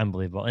 it's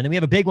unbelievable. And then we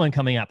have a big one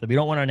coming up that we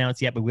don't want to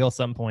announce yet, but we'll at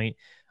some point.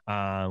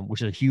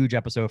 Which is a huge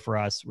episode for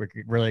us. We're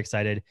really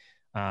excited.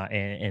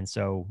 And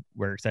so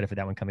we're excited for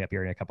that one coming up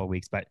here in a couple of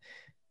weeks. But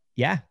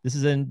yeah, this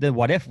is in the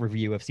What If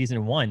review of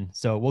season 1.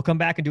 So we'll come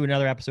back and do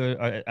another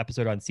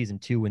episode on season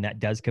 2 when that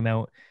does come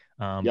out.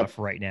 But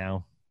for right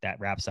now, that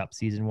wraps up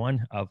season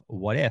 1 of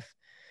What If.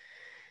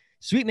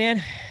 Sweet,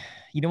 man.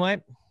 You know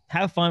what?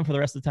 Have fun for the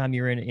rest of the time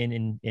you're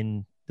in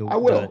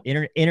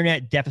the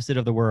internet deficit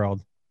of the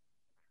world.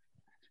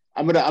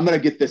 I'm gonna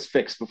get this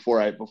fixed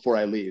before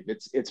I leave.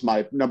 It's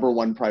my number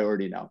 1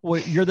 priority now. Well,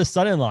 you're the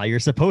son-in-law. You're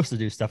supposed to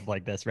do stuff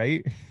like this,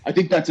 right? I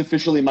think that's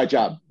officially my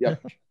job.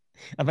 Yep.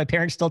 And my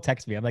parents still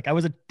text me. I'm like, I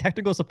was a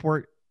technical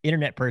support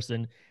internet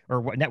person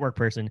or network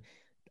person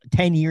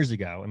 10 years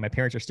ago, and my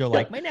parents are still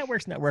like, my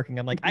network's not working.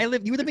 I'm like, you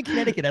live in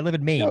Connecticut. I live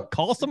in Maine.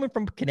 Call someone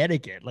from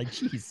Connecticut. Like,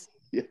 geez.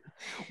 Yeah.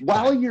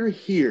 While you're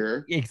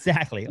here,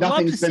 exactly.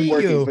 Nothing's been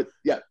working. But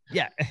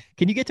yeah.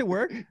 Can you get to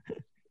work?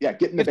 Yeah,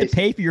 get in the basement. You have to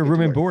pay for your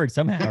room and board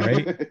somehow,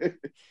 right?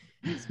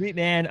 Sweet,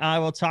 man. I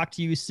will talk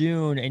to you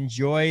soon.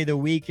 Enjoy the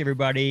week,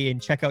 everybody,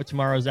 and check out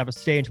tomorrow's episode.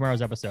 Stay in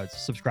tomorrow's episodes.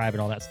 Subscribe and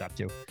all that stuff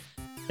too.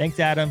 Thanks,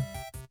 Adam.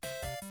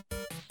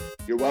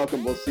 You're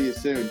welcome. We'll see you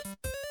soon.